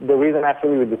there. The reason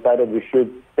actually we decided we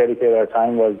should dedicate our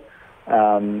time was,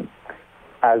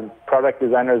 as product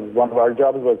designers, one of our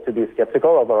jobs was to be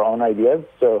skeptical of our own ideas.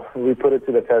 So we put it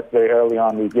to the test very early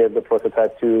on. We gave the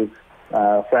prototype to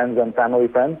friends and family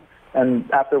friends.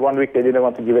 And after 1 week, they didn't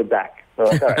want to give it back. So,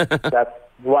 all right, that's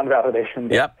one validation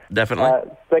there. Yep,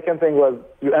 definitely. Second thing was,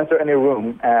 you enter any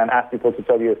room and ask people to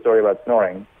tell you a story about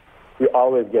snoring, you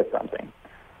always get something.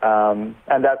 And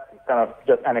that kind of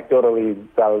just anecdotally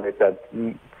validates that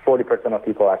 40% of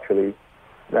people actually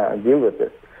deal with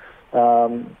this.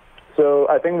 So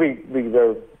I think we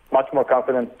were much more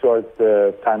confident towards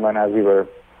the timeline as we were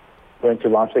going to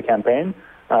launch the campaign.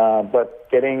 But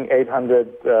getting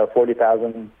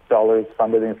 $840,000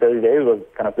 funded in 30 days was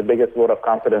kind of the biggest vote of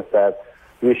confidence that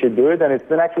we should do it. And it's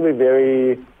been actually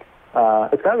it's kind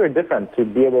of very different to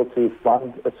be able to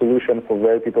fund a solution for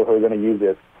very people who are going to use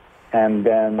it. And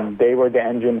then they were the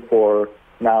engine for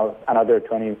now another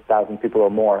 20,000 people or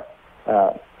more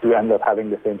to end up having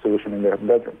the same solution in their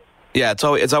bedrooms. Yeah,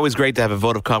 it's always great to have a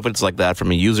vote of confidence like that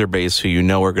from a user base who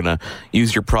are going to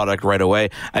use your product right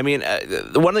away. I mean,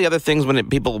 one of the other things when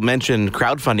people mention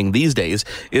crowdfunding these days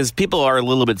is people are a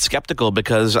little bit skeptical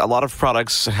because a lot of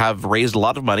products have raised a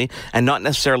lot of money and not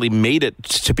necessarily made it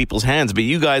to people's hands. But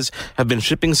you guys have been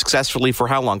shipping successfully for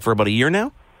how long? For about a year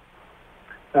now?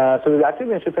 So we've actually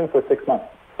been shipping for 6 months.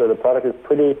 So the product is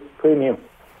pretty new.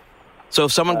 So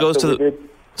if someone goes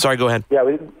Sorry, go ahead. Yeah,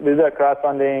 we did our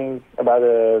crowdfunding about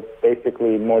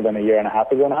basically more than a year and a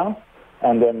half ago now.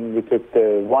 And then we took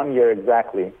the 1 year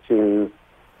exactly to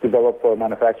develop for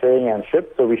manufacturing and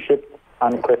ship. So we shipped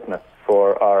on Christmas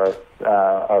for our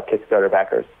Kickstarter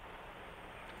backers.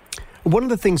 One of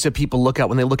the things that people look at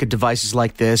when they look at devices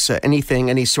like this,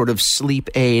 any sort of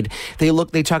sleep aid, they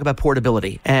talk about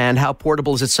portability and how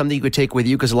portable is it something you could take with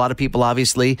you, because a lot of people,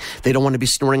 obviously, they don't want to be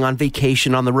snoring on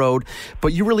vacation on the road.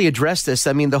 But you really address this.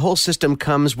 I mean, the whole system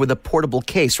comes with a portable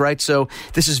case, right? So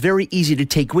this is very easy to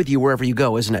take with you wherever you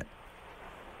go, isn't it?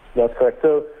 That's correct.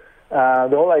 So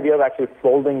the whole idea of actually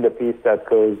folding the piece that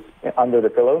goes under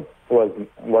the pillow was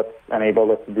what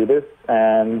enabled us to do this.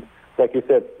 And like you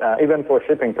said, even for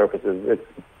shipping purposes,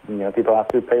 people have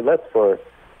to pay less for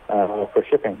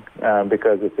shipping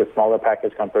because it's a smaller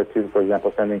package compared to, for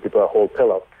example, sending people a whole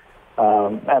pillow.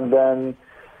 And then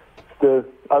the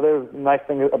other nice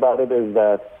thing about it is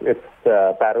that it's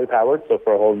battery powered. So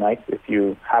for a whole night, if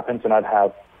you happen to not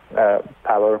have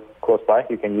power close by,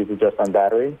 you can use it just on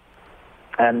battery.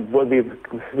 And what we've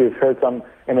heard some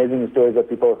amazing stories of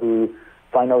people who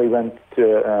finally went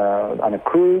on a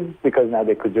cruise because now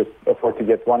they could just afford to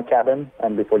get one cabin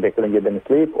and before they couldn't get any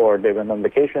sleep, or they went on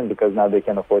vacation because now they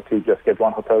can afford to just get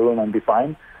one hotel room and be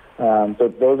fine.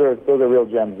 So those are real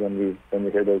gems when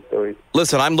we hear those stories.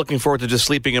 Listen, I'm looking forward to just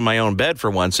sleeping in my own bed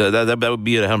for once. That would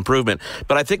be an improvement.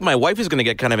 But I think my wife is going to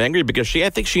get kind of angry because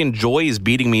I think she enjoys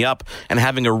beating me up and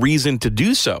having a reason to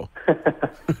do so.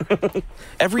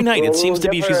 Every night it seems to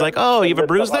be. She's like, "Oh, you have a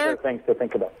bruise there?" Things to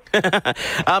think about.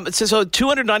 So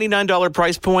 $299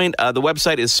 price point. The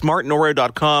website is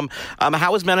smartnora.com.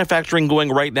 How is manufacturing going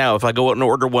right now? If I go out and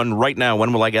order one right now,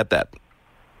 when will I get that?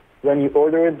 When you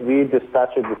order it, we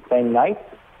dispatch it the same night,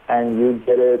 and you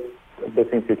get it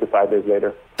between 2 to 5 days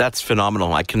later. That's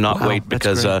phenomenal. I cannot wait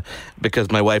because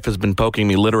my wife has been poking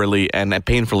me literally and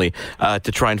painfully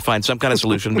to try and find some kind of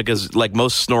solution because like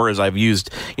most snorers, I've used,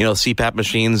 CPAP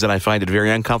machines and I find it very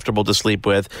uncomfortable to sleep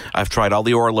with. I've tried all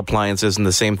the oral appliances and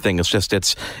the same thing. It's just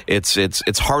it's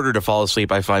harder to fall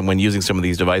asleep, I find, when using some of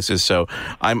these devices. So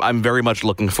I'm very much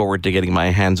looking forward to getting my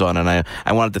hands on, and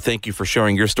I wanted to thank you for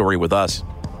sharing your story with us.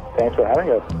 Thanks for having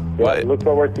us. Yeah, look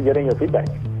forward to getting your feedback.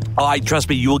 Trust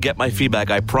me, you will get my feedback.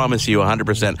 I promise you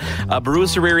 100%. Baruah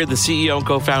Sariri, the CEO and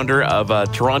co-founder of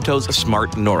Toronto's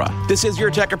Smart Nora. This is Your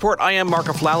Tech Report. I am Mark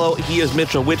Aflalo. He is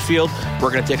Mitchell Whitfield.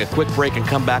 We're going to take a quick break and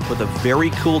come back with a very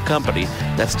cool company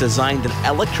that's designed an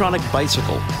electronic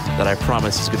bicycle that I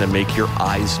promise is going to make your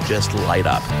eyes just light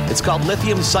up. It's called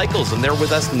Lithium Cycles, and they're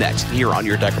with us next here on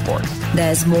Your Tech Report.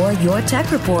 There's more Your Tech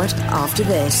Report after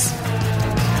this.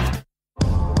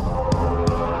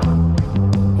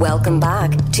 Welcome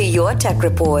back to Your Tech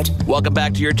Report. Welcome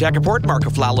back to Your Tech Report. Mark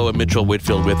Aflalo and Mitchell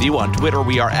Whitfield with you. On Twitter,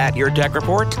 we are at Your Tech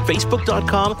Report,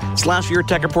 Facebook.com/Your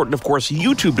Tech Report, and of course,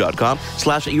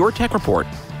 YouTube.com/Your Tech Report.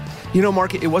 You know,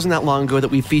 Mark, it wasn't that long ago that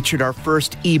we featured our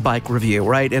first e-bike review,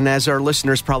 right? And as our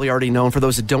listeners probably already know, and for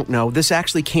those that don't know, this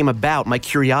actually came about, my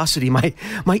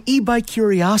e-bike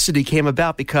curiosity came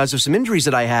about because of some injuries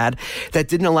that I had that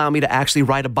didn't allow me to actually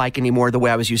ride a bike anymore the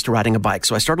way I was used to riding a bike.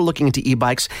 So I started looking into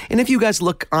e-bikes. And if you guys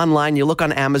look online, you look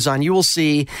on Amazon, you will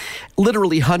see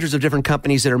literally hundreds of different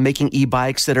companies that are making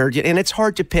e-bikes and it's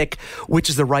hard to pick which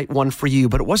is the right one for you.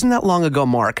 But it wasn't that long ago,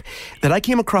 Mark, that I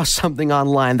came across something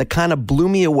online that kind of blew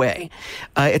me away.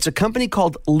 It's a company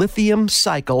called Lithium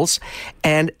Cycles,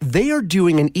 and they are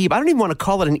doing an e-bike. I don't even want to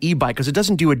call it an e-bike because it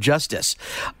doesn't do it justice.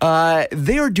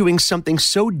 They are doing something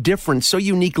so different, so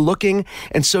unique looking,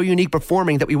 and so unique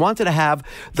performing that we wanted to have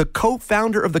the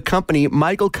co-founder of the company,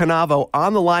 Michael Canavo,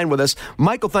 on the line with us.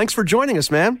 Michael, thanks for joining us,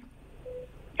 man.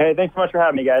 Hey, thanks so much for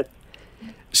having me, guys.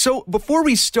 So before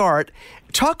we start,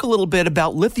 talk a little bit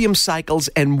about Lithium Cycles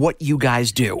and what you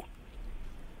guys do.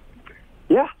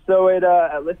 Yeah, so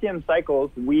at Lithium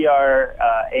Cycles, we are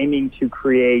aiming to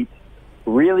create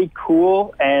really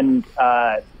cool and,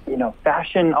 almost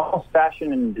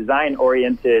fashion and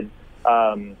design-oriented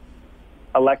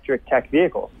electric tech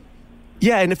vehicles.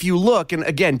 Yeah, and if you look, and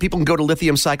again, people can go to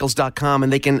lithiumcycles.com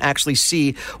and they can actually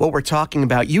see what we're talking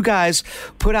about. You guys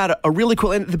put out a really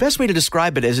cool, and the best way to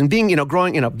describe it is, and being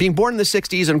born in the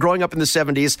 60s and growing up in the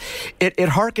 70s, it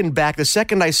harkened back the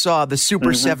second I saw the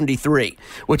Super 73,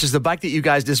 which is the bike that you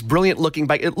guys, this brilliant looking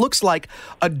bike. It looks like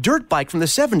a dirt bike from the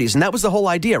 70s, and that was the whole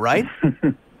idea, right?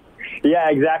 Yeah,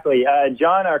 exactly.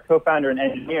 John, our co-founder and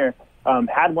engineer,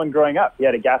 had one growing up. He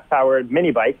had a gas-powered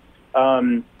mini bike.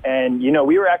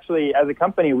 We were actually, as a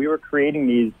company, we were creating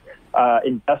these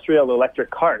industrial electric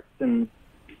carts, and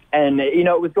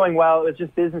it was going well. It was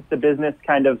just business to business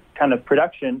kind of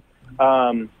production,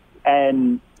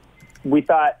 and we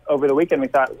thought over the weekend,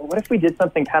 well, what if we did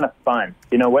something kind of fun?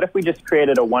 What if we just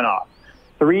created a one-off?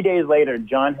 3 days later,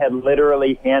 John had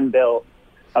literally hand-built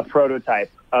a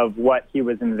prototype of what he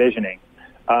was envisioning.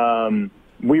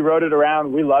 We rode it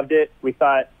around. We loved it. We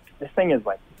thought, this thing is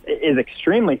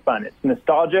extremely fun. It's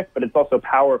nostalgic, but it's also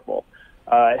powerful.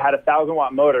 It had a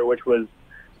 1,000-watt motor, which was,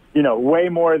 way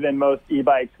more than most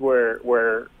e-bikes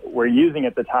were using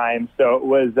at the time. So it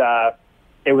was a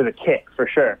kick for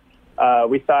sure.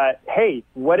 We thought, hey,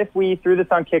 what if we threw this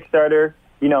on Kickstarter?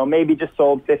 Maybe just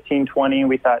sold 15, 20.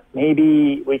 We thought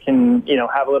maybe we can,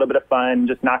 have a little bit of fun,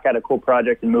 just knock out a cool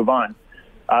project and move on.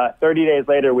 30 days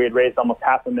later, we had raised almost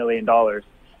 $500,000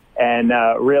 and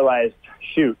realized,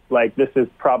 shoot, this is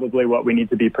probably what we need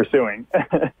to be pursuing.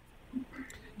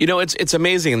 It's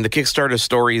amazing. The Kickstarter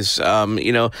stories,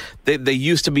 they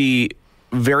used to be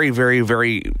very, very,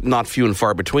 very not few and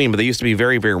far between, but they used to be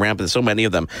very, very rampant. So many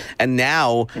of them. And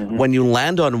now when you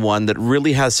land on one that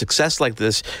really has success like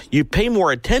this, you pay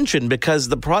more attention because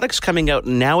the products coming out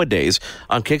nowadays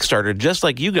on Kickstarter, just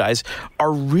like you guys,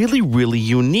 are really, really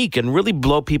unique and really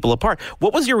blow people apart.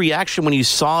 What was your reaction when you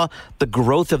saw the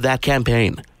growth of that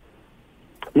campaign?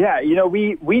 Yeah,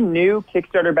 we knew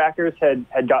Kickstarter backers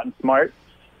had gotten smart.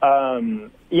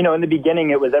 In the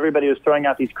beginning, it was everybody was throwing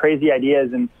out these crazy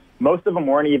ideas, and most of them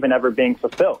weren't even ever being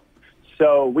fulfilled.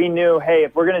 So we knew, hey,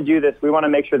 if we're going to do this, we want to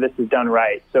make sure this is done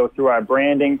right. So through our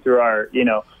branding, through our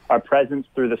presence,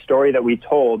 through the story that we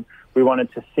told, we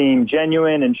wanted to seem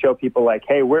genuine and show people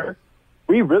hey,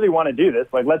 we really want to do this.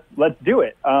 Let's do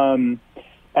it. And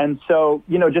so,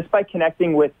 just by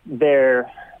connecting with their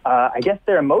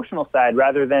emotional side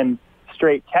rather than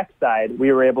straight tech side,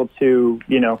 we were able to,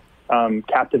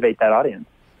 captivate that audience.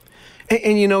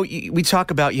 And we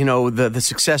talk about, the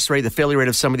success rate, the failure rate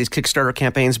of some of these Kickstarter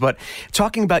campaigns, but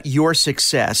talking about your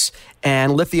success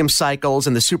and Lithium Cycles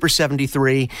and the Super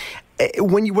 73,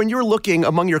 when you're looking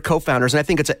among your co-founders, and I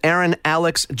think it's Aaron,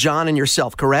 Alex, John, and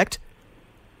yourself, correct?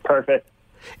 Perfect.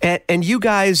 And you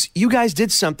guys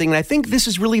did something, and I think this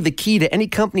is really the key to any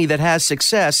company that has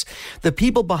success. The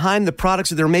people behind the products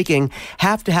that they're making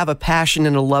have to have a passion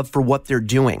and a love for what they're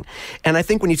doing. And I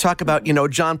think when you talk about,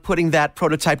 John putting that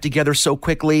prototype together so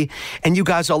quickly, and you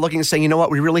guys all looking and saying,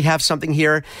 we really have something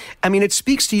here. I mean, it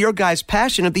speaks to your guys'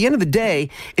 passion. At the end of the day,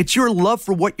 it's your love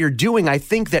for what you're doing, I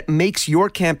think, that makes your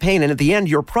campaign, and at the end,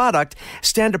 your product,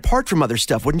 stand apart from other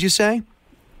stuff, wouldn't you say?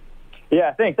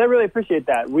 Yeah, thanks. I really appreciate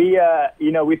that. We,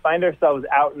 we find ourselves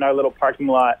out in our little parking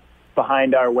lot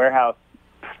behind our warehouse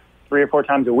 3 or 4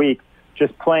 times a week,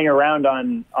 just playing around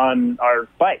on our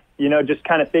bike, just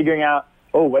kind of figuring out,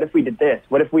 what if we did this?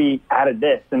 What if we added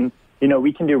this? And,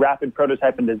 we can do rapid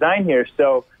prototype and design here.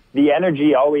 So the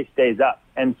energy always stays up.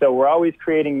 And so we're always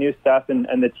creating new stuff, and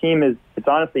the team it's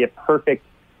honestly a perfect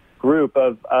group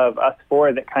of us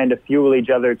four that kind of fuel each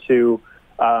other to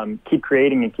keep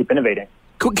creating and keep innovating.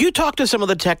 Could you talk to some of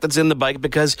the tech that's in the bike?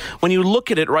 Because when you look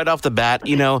at it right off the bat,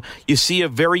 you know, you see a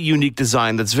very unique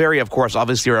design that's very, of course,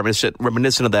 obviously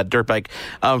reminiscent of that dirt bike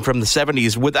from the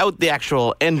 70s without the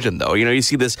actual engine, though. You know, you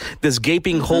see this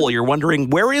gaping hole. You're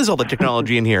wondering, where is all the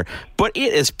technology in here? But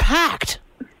it is packed.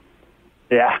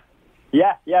 Yeah.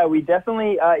 We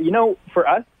definitely, for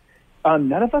us,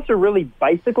 none of us are really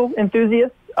bicycle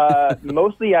enthusiasts,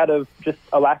 mostly out of just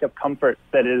a lack of comfort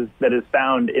that is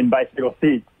found in bicycle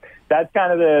seats. That's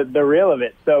kind of the real of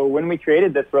it. So when we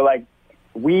created this, we're like,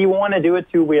 we want to do a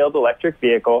two-wheeled electric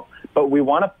vehicle, but we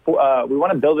want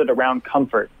to build it around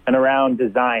comfort and around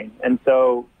design. And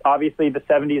so obviously the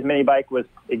 70s mini bike was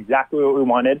exactly what we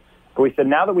wanted. But we said,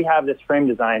 now that we have this frame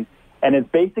design, and it's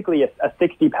basically a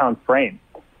 60-pound frame,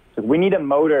 so we need a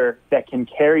motor that can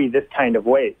carry this kind of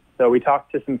weight. So we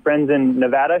talked to some friends in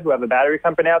Nevada who have a battery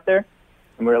company out there,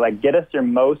 and we were like, get us your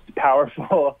most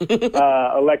powerful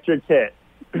electric kit.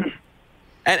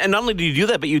 And not only did you do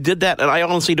that, but you did that, and I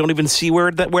honestly don't even see where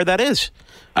that is.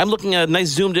 I'm looking at a nice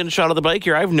zoomed-in shot of the bike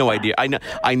here. I have no idea.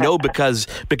 I know because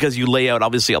you lay out,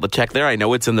 obviously, all the tech there. I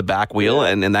know it's in the back wheel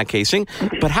and in that casing.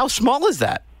 But how small is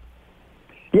that?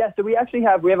 Yeah, so we actually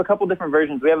have a couple different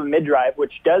versions. We have a mid-drive,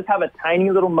 which does have a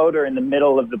tiny little motor in the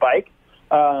middle of the bike,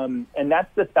 and that's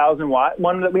the 1,000-watt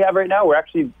one that we have right now. We're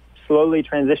actually slowly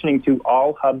transitioning to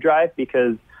all hub drive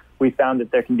because we found that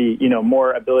there can be,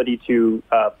 more ability to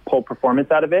pull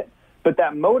performance out of it. But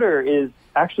that motor is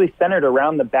actually centered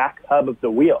around the back hub of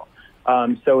the wheel.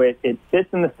 So it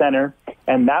sits in the center,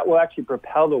 and that will actually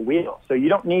propel the wheel. So you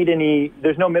don't need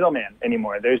there's no middleman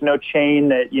anymore. There's no chain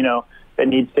that, that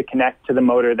needs to connect to the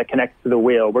motor that connects to the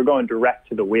wheel. We're going direct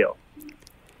to the wheel.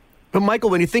 But Michael,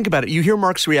 when you think about it, you hear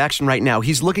Mark's reaction right now.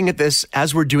 He's looking at this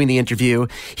as we're doing the interview.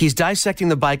 He's dissecting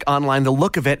the bike online, the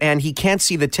look of it, and he can't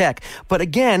see the tech. But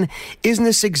again, isn't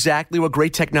this exactly what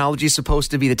great technology is supposed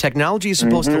to be? The technology is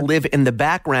supposed to live in the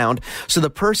background so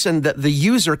the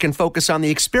user can focus on the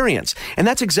experience. And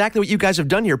that's exactly what you guys have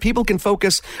done here. People can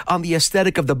focus on the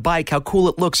aesthetic of the bike, how cool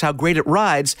it looks, how great it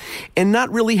rides, and not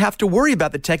really have to worry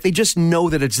about the tech. They just know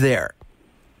that it's there.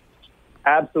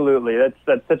 Absolutely.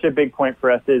 That's such a big point for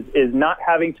us is not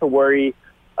having to worry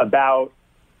about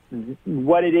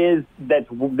what it is that's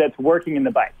working in the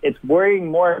bike. It's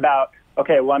worrying more about,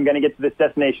 okay, well, I'm going to get to this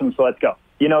destination, so let's go.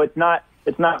 It's not,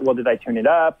 well, did I tune it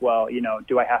up? Well,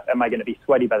 am I going to be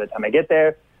sweaty by the time I get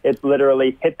there? It's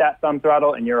literally hit that thumb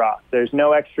throttle and you're off. There's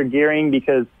no extra gearing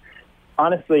because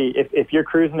honestly, if you're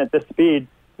cruising at this speed,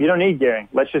 you don't need gearing.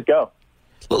 Let's just go.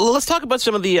 Let's talk about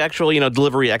some of the actual,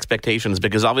 delivery expectations,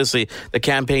 because obviously the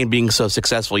campaign being so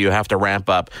successful, you have to ramp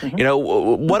up.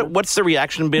 What's the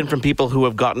reaction been from people who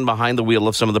have gotten behind the wheel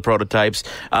of some of the prototypes?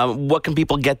 What can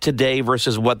people get today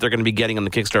versus what they're going to be getting on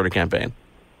the Kickstarter campaign?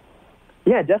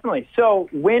 Yeah, definitely. So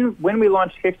when we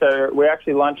launched Kickstarter, we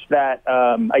actually launched that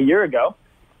a year ago,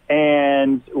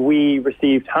 and we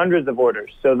received hundreds of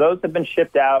orders. So those have been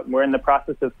shipped out, and we're in the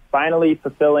process of finally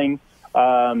fulfilling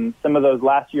some of those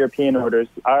last European orders.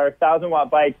 Our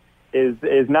 1,000-watt bike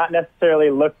is not necessarily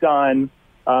looked on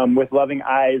with loving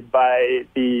eyes by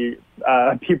the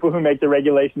people who make the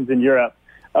regulations in Europe.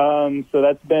 So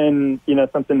that's been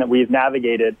something that we've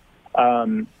navigated.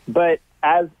 But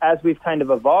as we've kind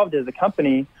of evolved as a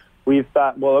company, we've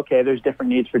thought, well, okay, there's different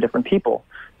needs for different people.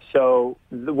 So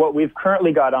what we've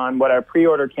currently got on, what our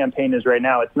pre-order campaign is right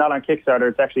now, it's not on Kickstarter,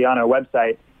 it's actually on our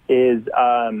website, is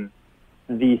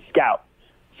the Scout.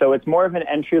 So it's more of an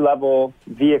entry-level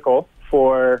vehicle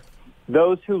for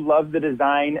those who love the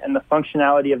design and the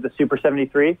functionality of the Super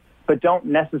 73, but don't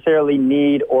necessarily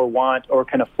need or want or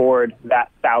can afford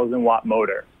that 1,000-watt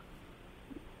motor.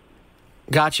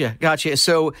 Gotcha.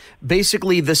 So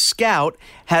basically the Scout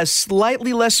has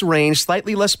slightly less range,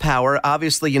 slightly less power.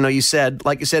 Obviously, you said,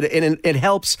 it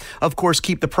helps, of course,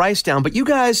 keep the price down. But you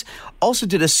guys also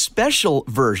did a special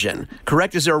version,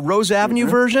 correct? Is there a Rose Avenue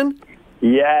version?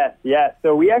 Yes.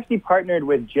 So we actually partnered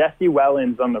with Jesse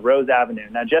Wellens on the Rose Avenue.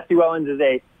 Now, Jesse Wellens is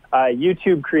a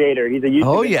YouTube creator. He's a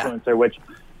YouTube influencer, which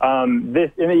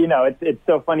it's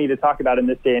so funny to talk about in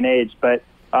this day and age. But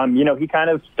he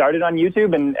kind of started on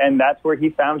YouTube, and that's where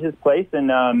he found his place.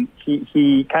 And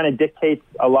he kind of dictates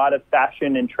a lot of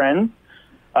fashion and trends.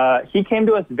 He came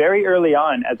to us very early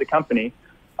on as a company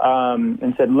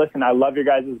and said, "Listen, I love your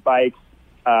guys' bikes.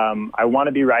 I want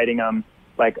to be riding them.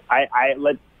 Like,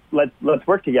 let's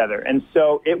work together." And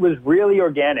so it was really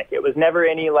organic. It was never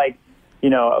any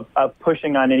of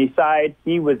pushing on any side.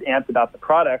 He was amped about the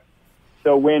product.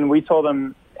 So when we told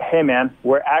him, "Hey man,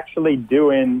 we're actually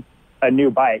doing a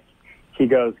new bike, he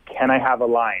goes, "Can I have a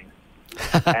line?"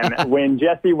 And when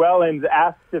Jesse Wellens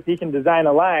asks if he can design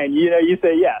a line, you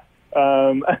say yes.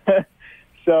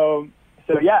 So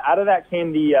yeah, out of that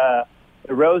came the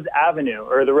Rose Avenue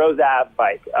or the Rose Ave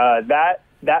bike.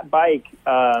 That bike,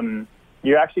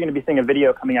 you're actually going to be seeing a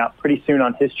video coming out pretty soon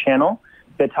on his channel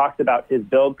that talks about his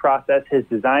build process, his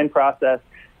design process,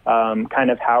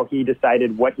 kind of how he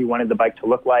decided what he wanted the bike to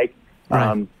look like.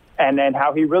 Right. And then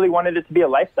how he really wanted it to be a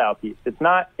lifestyle piece. It's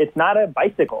not a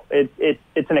bicycle.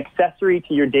 It's an accessory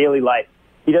to your daily life.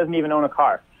 He doesn't even own a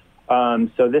car.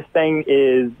 So this thing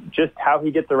is just how he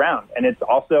gets around. And it's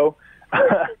also,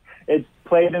 it's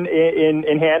played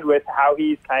in hand with how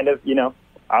he's kind of,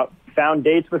 found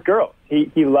dates with girls.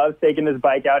 He loves taking his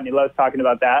bike out and he loves talking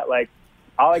about that. Like,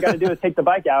 all I got to do is take the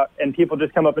bike out and people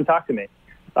just come up and talk to me.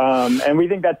 And we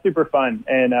think that's super fun,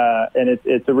 and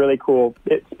it's a really cool.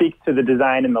 It speaks to the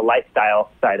design and the lifestyle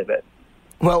side of it.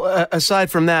 Well, aside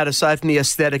from the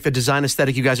aesthetic, the design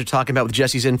aesthetic you guys are talking about with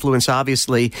Jesse's influence,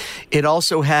 obviously, it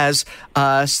also has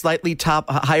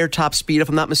higher top speed, if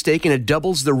I'm not mistaken. It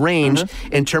doubles the range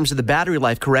in terms of the battery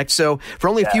life, correct? So for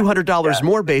only a few $100s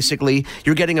more, basically,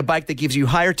 you're getting a bike that gives you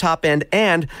higher top end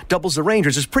and doubles the range,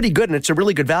 which is pretty good, and it's a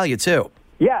really good value, too.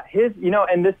 Yeah,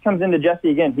 and this comes into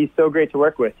Jesse again. He's so great to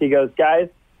work with. He goes, guys,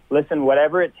 listen,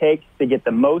 whatever it takes to get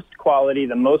the most quality,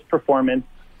 the most performance,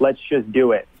 let's just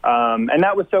do it. And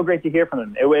that was so great to hear from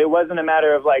him. It wasn't a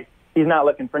matter of like, he's not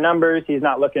looking for numbers. He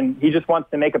just wants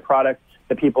to make a product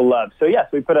that people love. So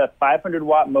yes, we put a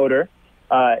 500-watt motor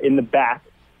in the back.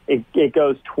 It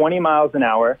goes 20 miles an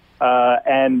hour,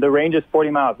 and the range is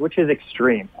 40 miles, which is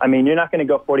extreme. I mean, you're not going to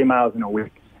go 40 miles in a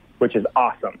week, which is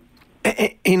awesome.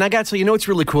 And I got to tell you, what's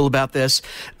really cool about this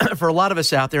for a lot of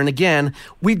us out there, and again,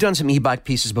 we've done some e-bike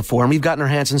pieces before, and we've gotten our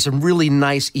hands on some really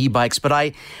nice e-bikes, but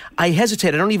I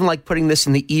hesitate. I don't even like putting this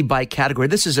in the e-bike category.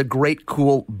 This is a great,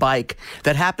 cool bike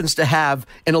that happens to have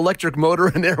an electric motor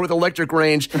in there with electric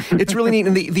range. It's really neat.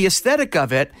 And the aesthetic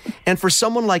of it, and for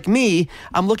someone like me,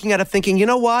 I'm looking at it thinking, you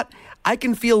know what? I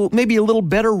can feel maybe a little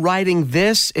better riding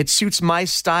this. It suits my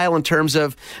style in terms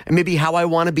of maybe how I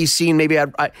want to be seen. Maybe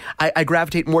I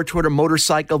gravitate more toward a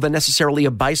motorcycle than necessarily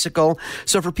a bicycle.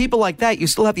 So for people like that, you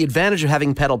still have the advantage of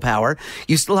having pedal power.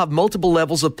 You still have multiple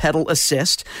levels of pedal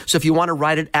assist. So if you want to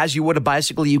ride it as you would a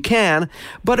bicycle, you can.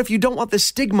 But if you don't want the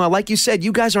stigma, like you said,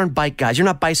 you guys aren't bike guys. You're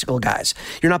not bicycle guys.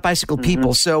 You're not bicycle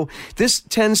people. So this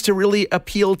tends to really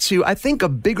appeal to, I think, a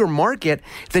bigger market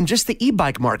than just the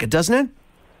e-bike market, doesn't it?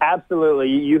 Absolutely.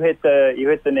 You hit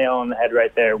the nail on the head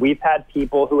right there. We've had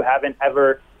people who haven't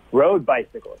ever rode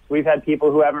bicycles. We've had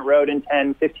people who haven't rode in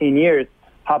 10, 15 years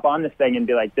hop on this thing and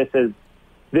be like, this is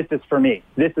for me.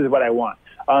 This is what I want.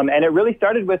 And it really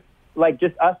started with like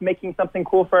just us making something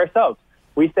cool for ourselves.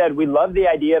 We said, we love the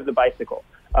idea of the bicycle.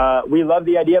 We love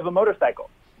the idea of a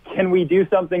motorcycle. Can we do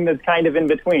something that's kind of in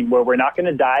between where we're not going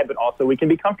to die, but also we can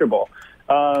be comfortable?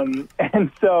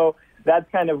 And so that's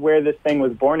kind of where this thing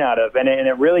was born out of. And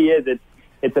it really is.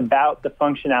 It's about the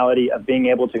functionality of being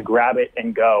able to grab it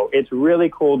and go. It's really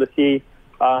cool to see,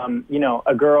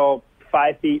 a girl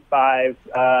 5'5",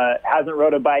 hasn't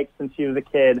rode a bike since she was a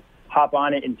kid, hop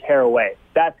on it and tear away.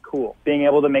 That's cool. Being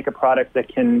able to make a product that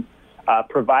can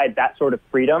provide that sort of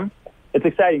freedom, it's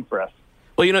exciting for us.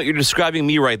 Well, you're describing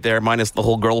me right there, minus the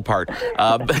whole girl part.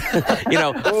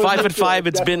 5'5",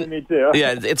 it's been, me too.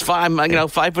 Yeah, it's fine.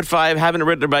 5'5", haven't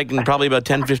ridden a bike in probably about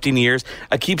 10, 15 years.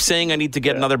 I keep saying I need to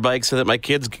get another bike so that my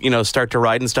kids, start to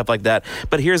ride and stuff like that.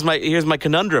 But here's my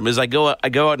conundrum: is I go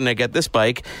out and I get this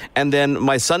bike, and then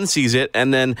my son sees it,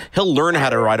 and then he'll learn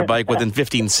how to ride a bike within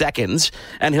 15 seconds,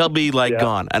 and he'll be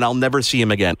gone, and I'll never see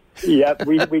him again. Yep,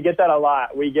 we get that a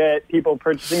lot. We get people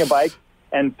purchasing a bike,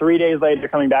 and 3 days later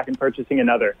coming back and purchasing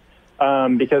another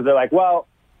because they're like, well,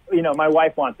 my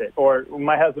wife wants it, or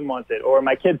my husband wants it, or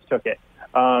my kids took it.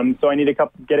 So I need to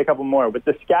get a couple more. With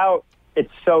the Scout,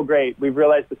 it's so great. We've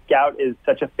realized the Scout is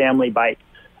such a family bike.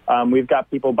 We've got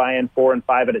people buying 4 and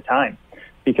 5 at a time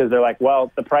because they're like,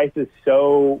 well, the price is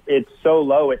so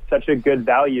low. It's such a good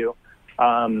value.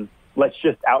 Let's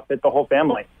just outfit the whole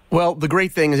family. Well, the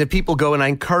great thing is that people go, and I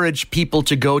encourage people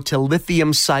to go to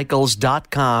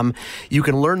lithiumcycles.com. You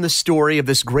can learn the story of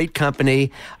this great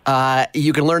company.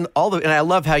 You can learn and I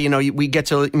love how, we get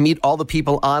to meet all the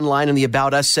people online in the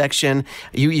About Us section.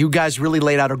 You guys really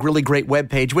laid out a really great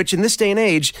webpage, which in this day and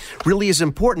age really is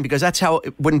important because that's how,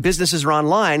 when businesses are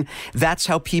online, that's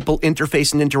how people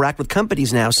interface and interact with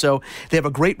companies now. So they have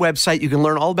a great website. You can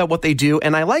learn all about what they do.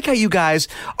 And I like how you guys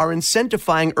are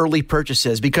incentivizing early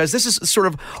purchases because this is sort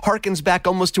of harkens back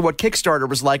almost to what Kickstarter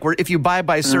was like, where if you buy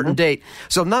by a certain date.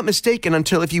 So I'm not mistaken,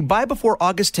 if you buy before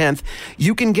August 10th,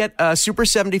 you can get a Super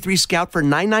 73 Scout for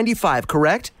 $9.95,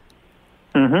 correct?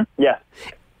 Yeah.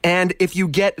 And if you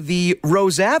get the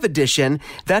Rose Ave edition,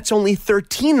 that's only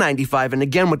 $13.95, and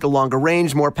again with the longer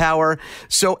range, more power.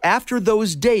 So after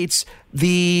those dates,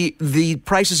 the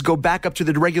prices go back up to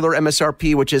the regular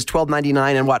MSRP, which is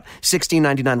 $12.99 and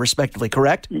 $16.99 respectively.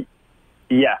 Correct?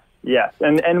 Yes.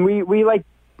 And we like.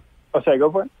 Oh, sorry.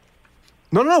 Go for it.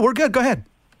 No, we're good. Go ahead.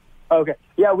 Okay.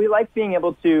 Yeah, we like being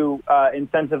able to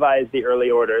incentivize the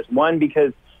early orders. One,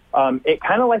 because it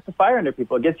kind of lights a fire under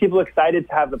people. It gets people excited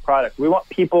to have the product. We want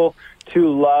people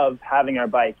to love having our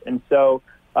bike. And so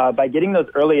by getting those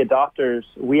early adopters,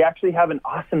 we actually have an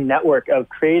awesome network of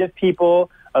creative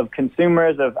people, of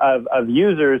consumers, of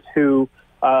users who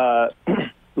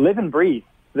live and breathe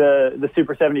the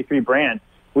Super 73 brand.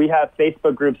 We have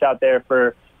Facebook groups out there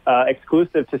for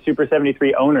exclusive to Super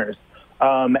 73 owners.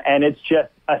 And it's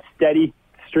just a steady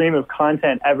stream of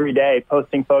content every day,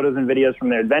 posting photos and videos from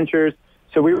their adventures.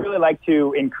 So we really like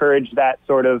to encourage that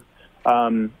sort of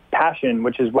passion,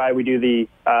 which is why we do the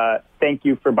thank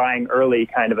you for buying early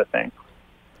kind of a thing.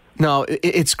 No,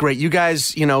 it's great. You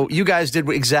guys did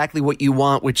exactly what you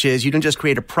want, which is you didn't just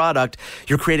create a product,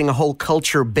 you're creating a whole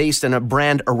culture based and a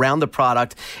brand around the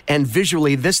product. And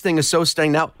visually, this thing is so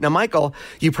stunning. Now, Michael,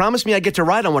 you promised me I'd get to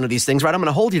ride on one of these things, right? I'm going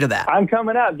to hold you to that. I'm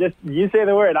coming up. Just you say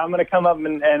the word. I'm going to come up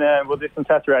and we'll do some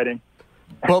test riding.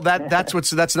 Well, that's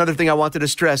another thing I wanted to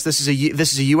stress. This is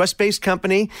a U.S.-based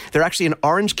company. They're actually in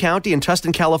Orange County in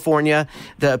Tustin, California.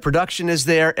 The production is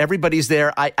there. Everybody's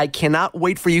there. I cannot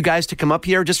wait for you guys to come up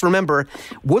here. Just remember,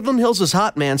 Woodland Hills is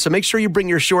hot, man, so make sure you bring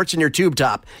your shorts and your tube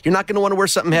top. You're not going to want to wear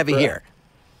something heavy here.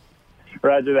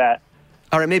 Roger that.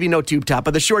 All right, maybe no tube top,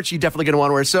 but the shorts you're definitely going to want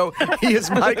to wear. So he is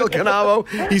Michael Canavo.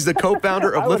 He's the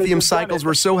co-founder of Lithium Cycles.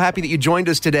 We're so happy that you joined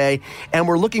us today, and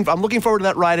I'm looking forward to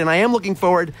that ride, and I am looking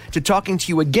forward to talking to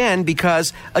you again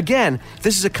because, again,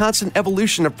 this is a constant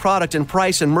evolution of product and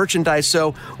price and merchandise,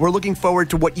 so we're looking forward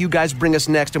to what you guys bring us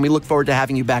next, and we look forward to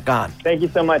having you back on. Thank you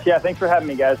so much. Yeah, thanks for having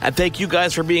me, guys. And thank you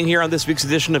guys for being here on this week's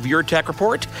edition of Your Tech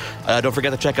Report. Don't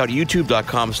forget to check out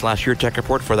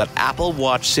youtube.com/YourTechReport for that Apple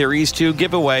Watch Series 2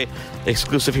 giveaway,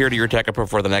 exclusive here to Your Tech Report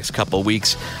for the next couple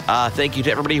weeks. Thank you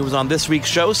to everybody who was on this week's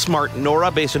show. Smart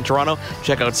Nora, based in Toronto.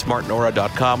 Check out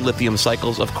smartnora.com. Lithium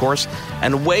Cycles, of course.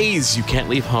 And Waze. You can't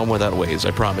leave home without Waze,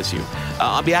 I promise you.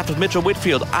 On behalf of Mitchell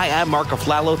Whitfield, I am Mark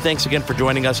Aflalo. Thanks again for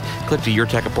joining us. Click to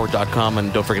YourTechReport.com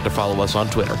and don't forget to follow us on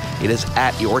Twitter. It is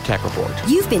at Your Tech Report.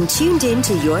 You've been tuned in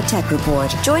to Your Tech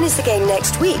Report. Join us again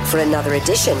next week for another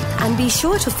edition. And be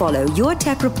sure to follow Your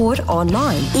Tech Report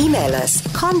online. Email us,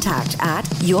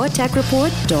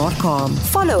 contact@YourTechReport.com.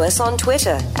 Follow us on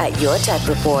Twitter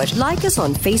 @YourTechReport. Like us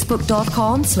on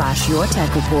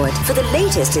Facebook.com/YourTechReport. For the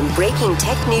latest in breaking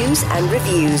tech news and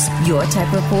reviews,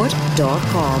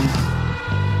 YourTechReport.com.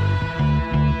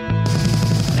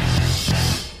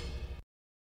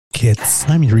 Kids,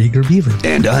 I'm your eager beaver.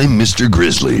 And I'm Mr.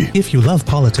 Grizzly. If you love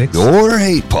politics or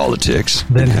hate politics,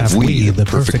 then have we the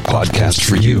perfect podcast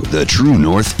for you. The True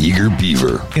North Eager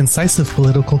Beaver. Incisive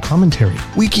political commentary.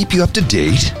 We keep you up to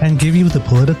date and give you the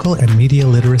political and media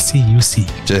literacy you seek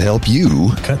to help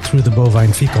you cut through the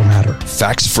bovine fecal matter.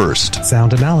 Facts first.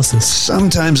 Sound analysis.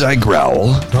 Sometimes I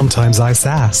growl. Sometimes I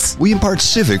sass. We impart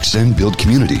civics and build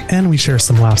community. And we share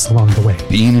some laughs along the way.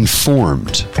 Being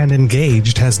informed and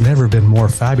engaged has never been more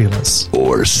fabulous.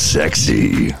 Or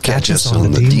sexy. Catch us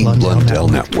on the Dean Blundell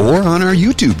Network. Or on our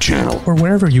YouTube channel. Or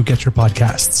wherever you get your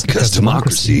podcasts. Because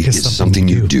democracy is something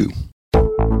you do.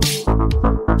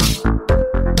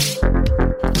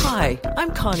 Hi,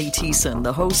 I'm Connie Thiessen,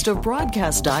 the host of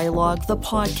Broadcast Dialogue, the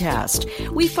podcast.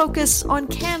 We focus on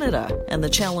Canada and the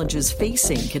challenges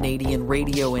facing Canadian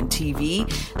radio and TV,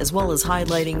 as well as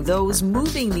highlighting those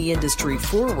moving the industry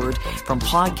forward from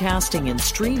podcasting and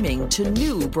streaming to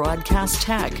new broadcast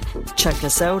tech. Check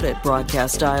us out at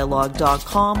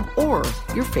broadcastdialogue.com or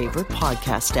your favorite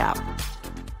podcast app.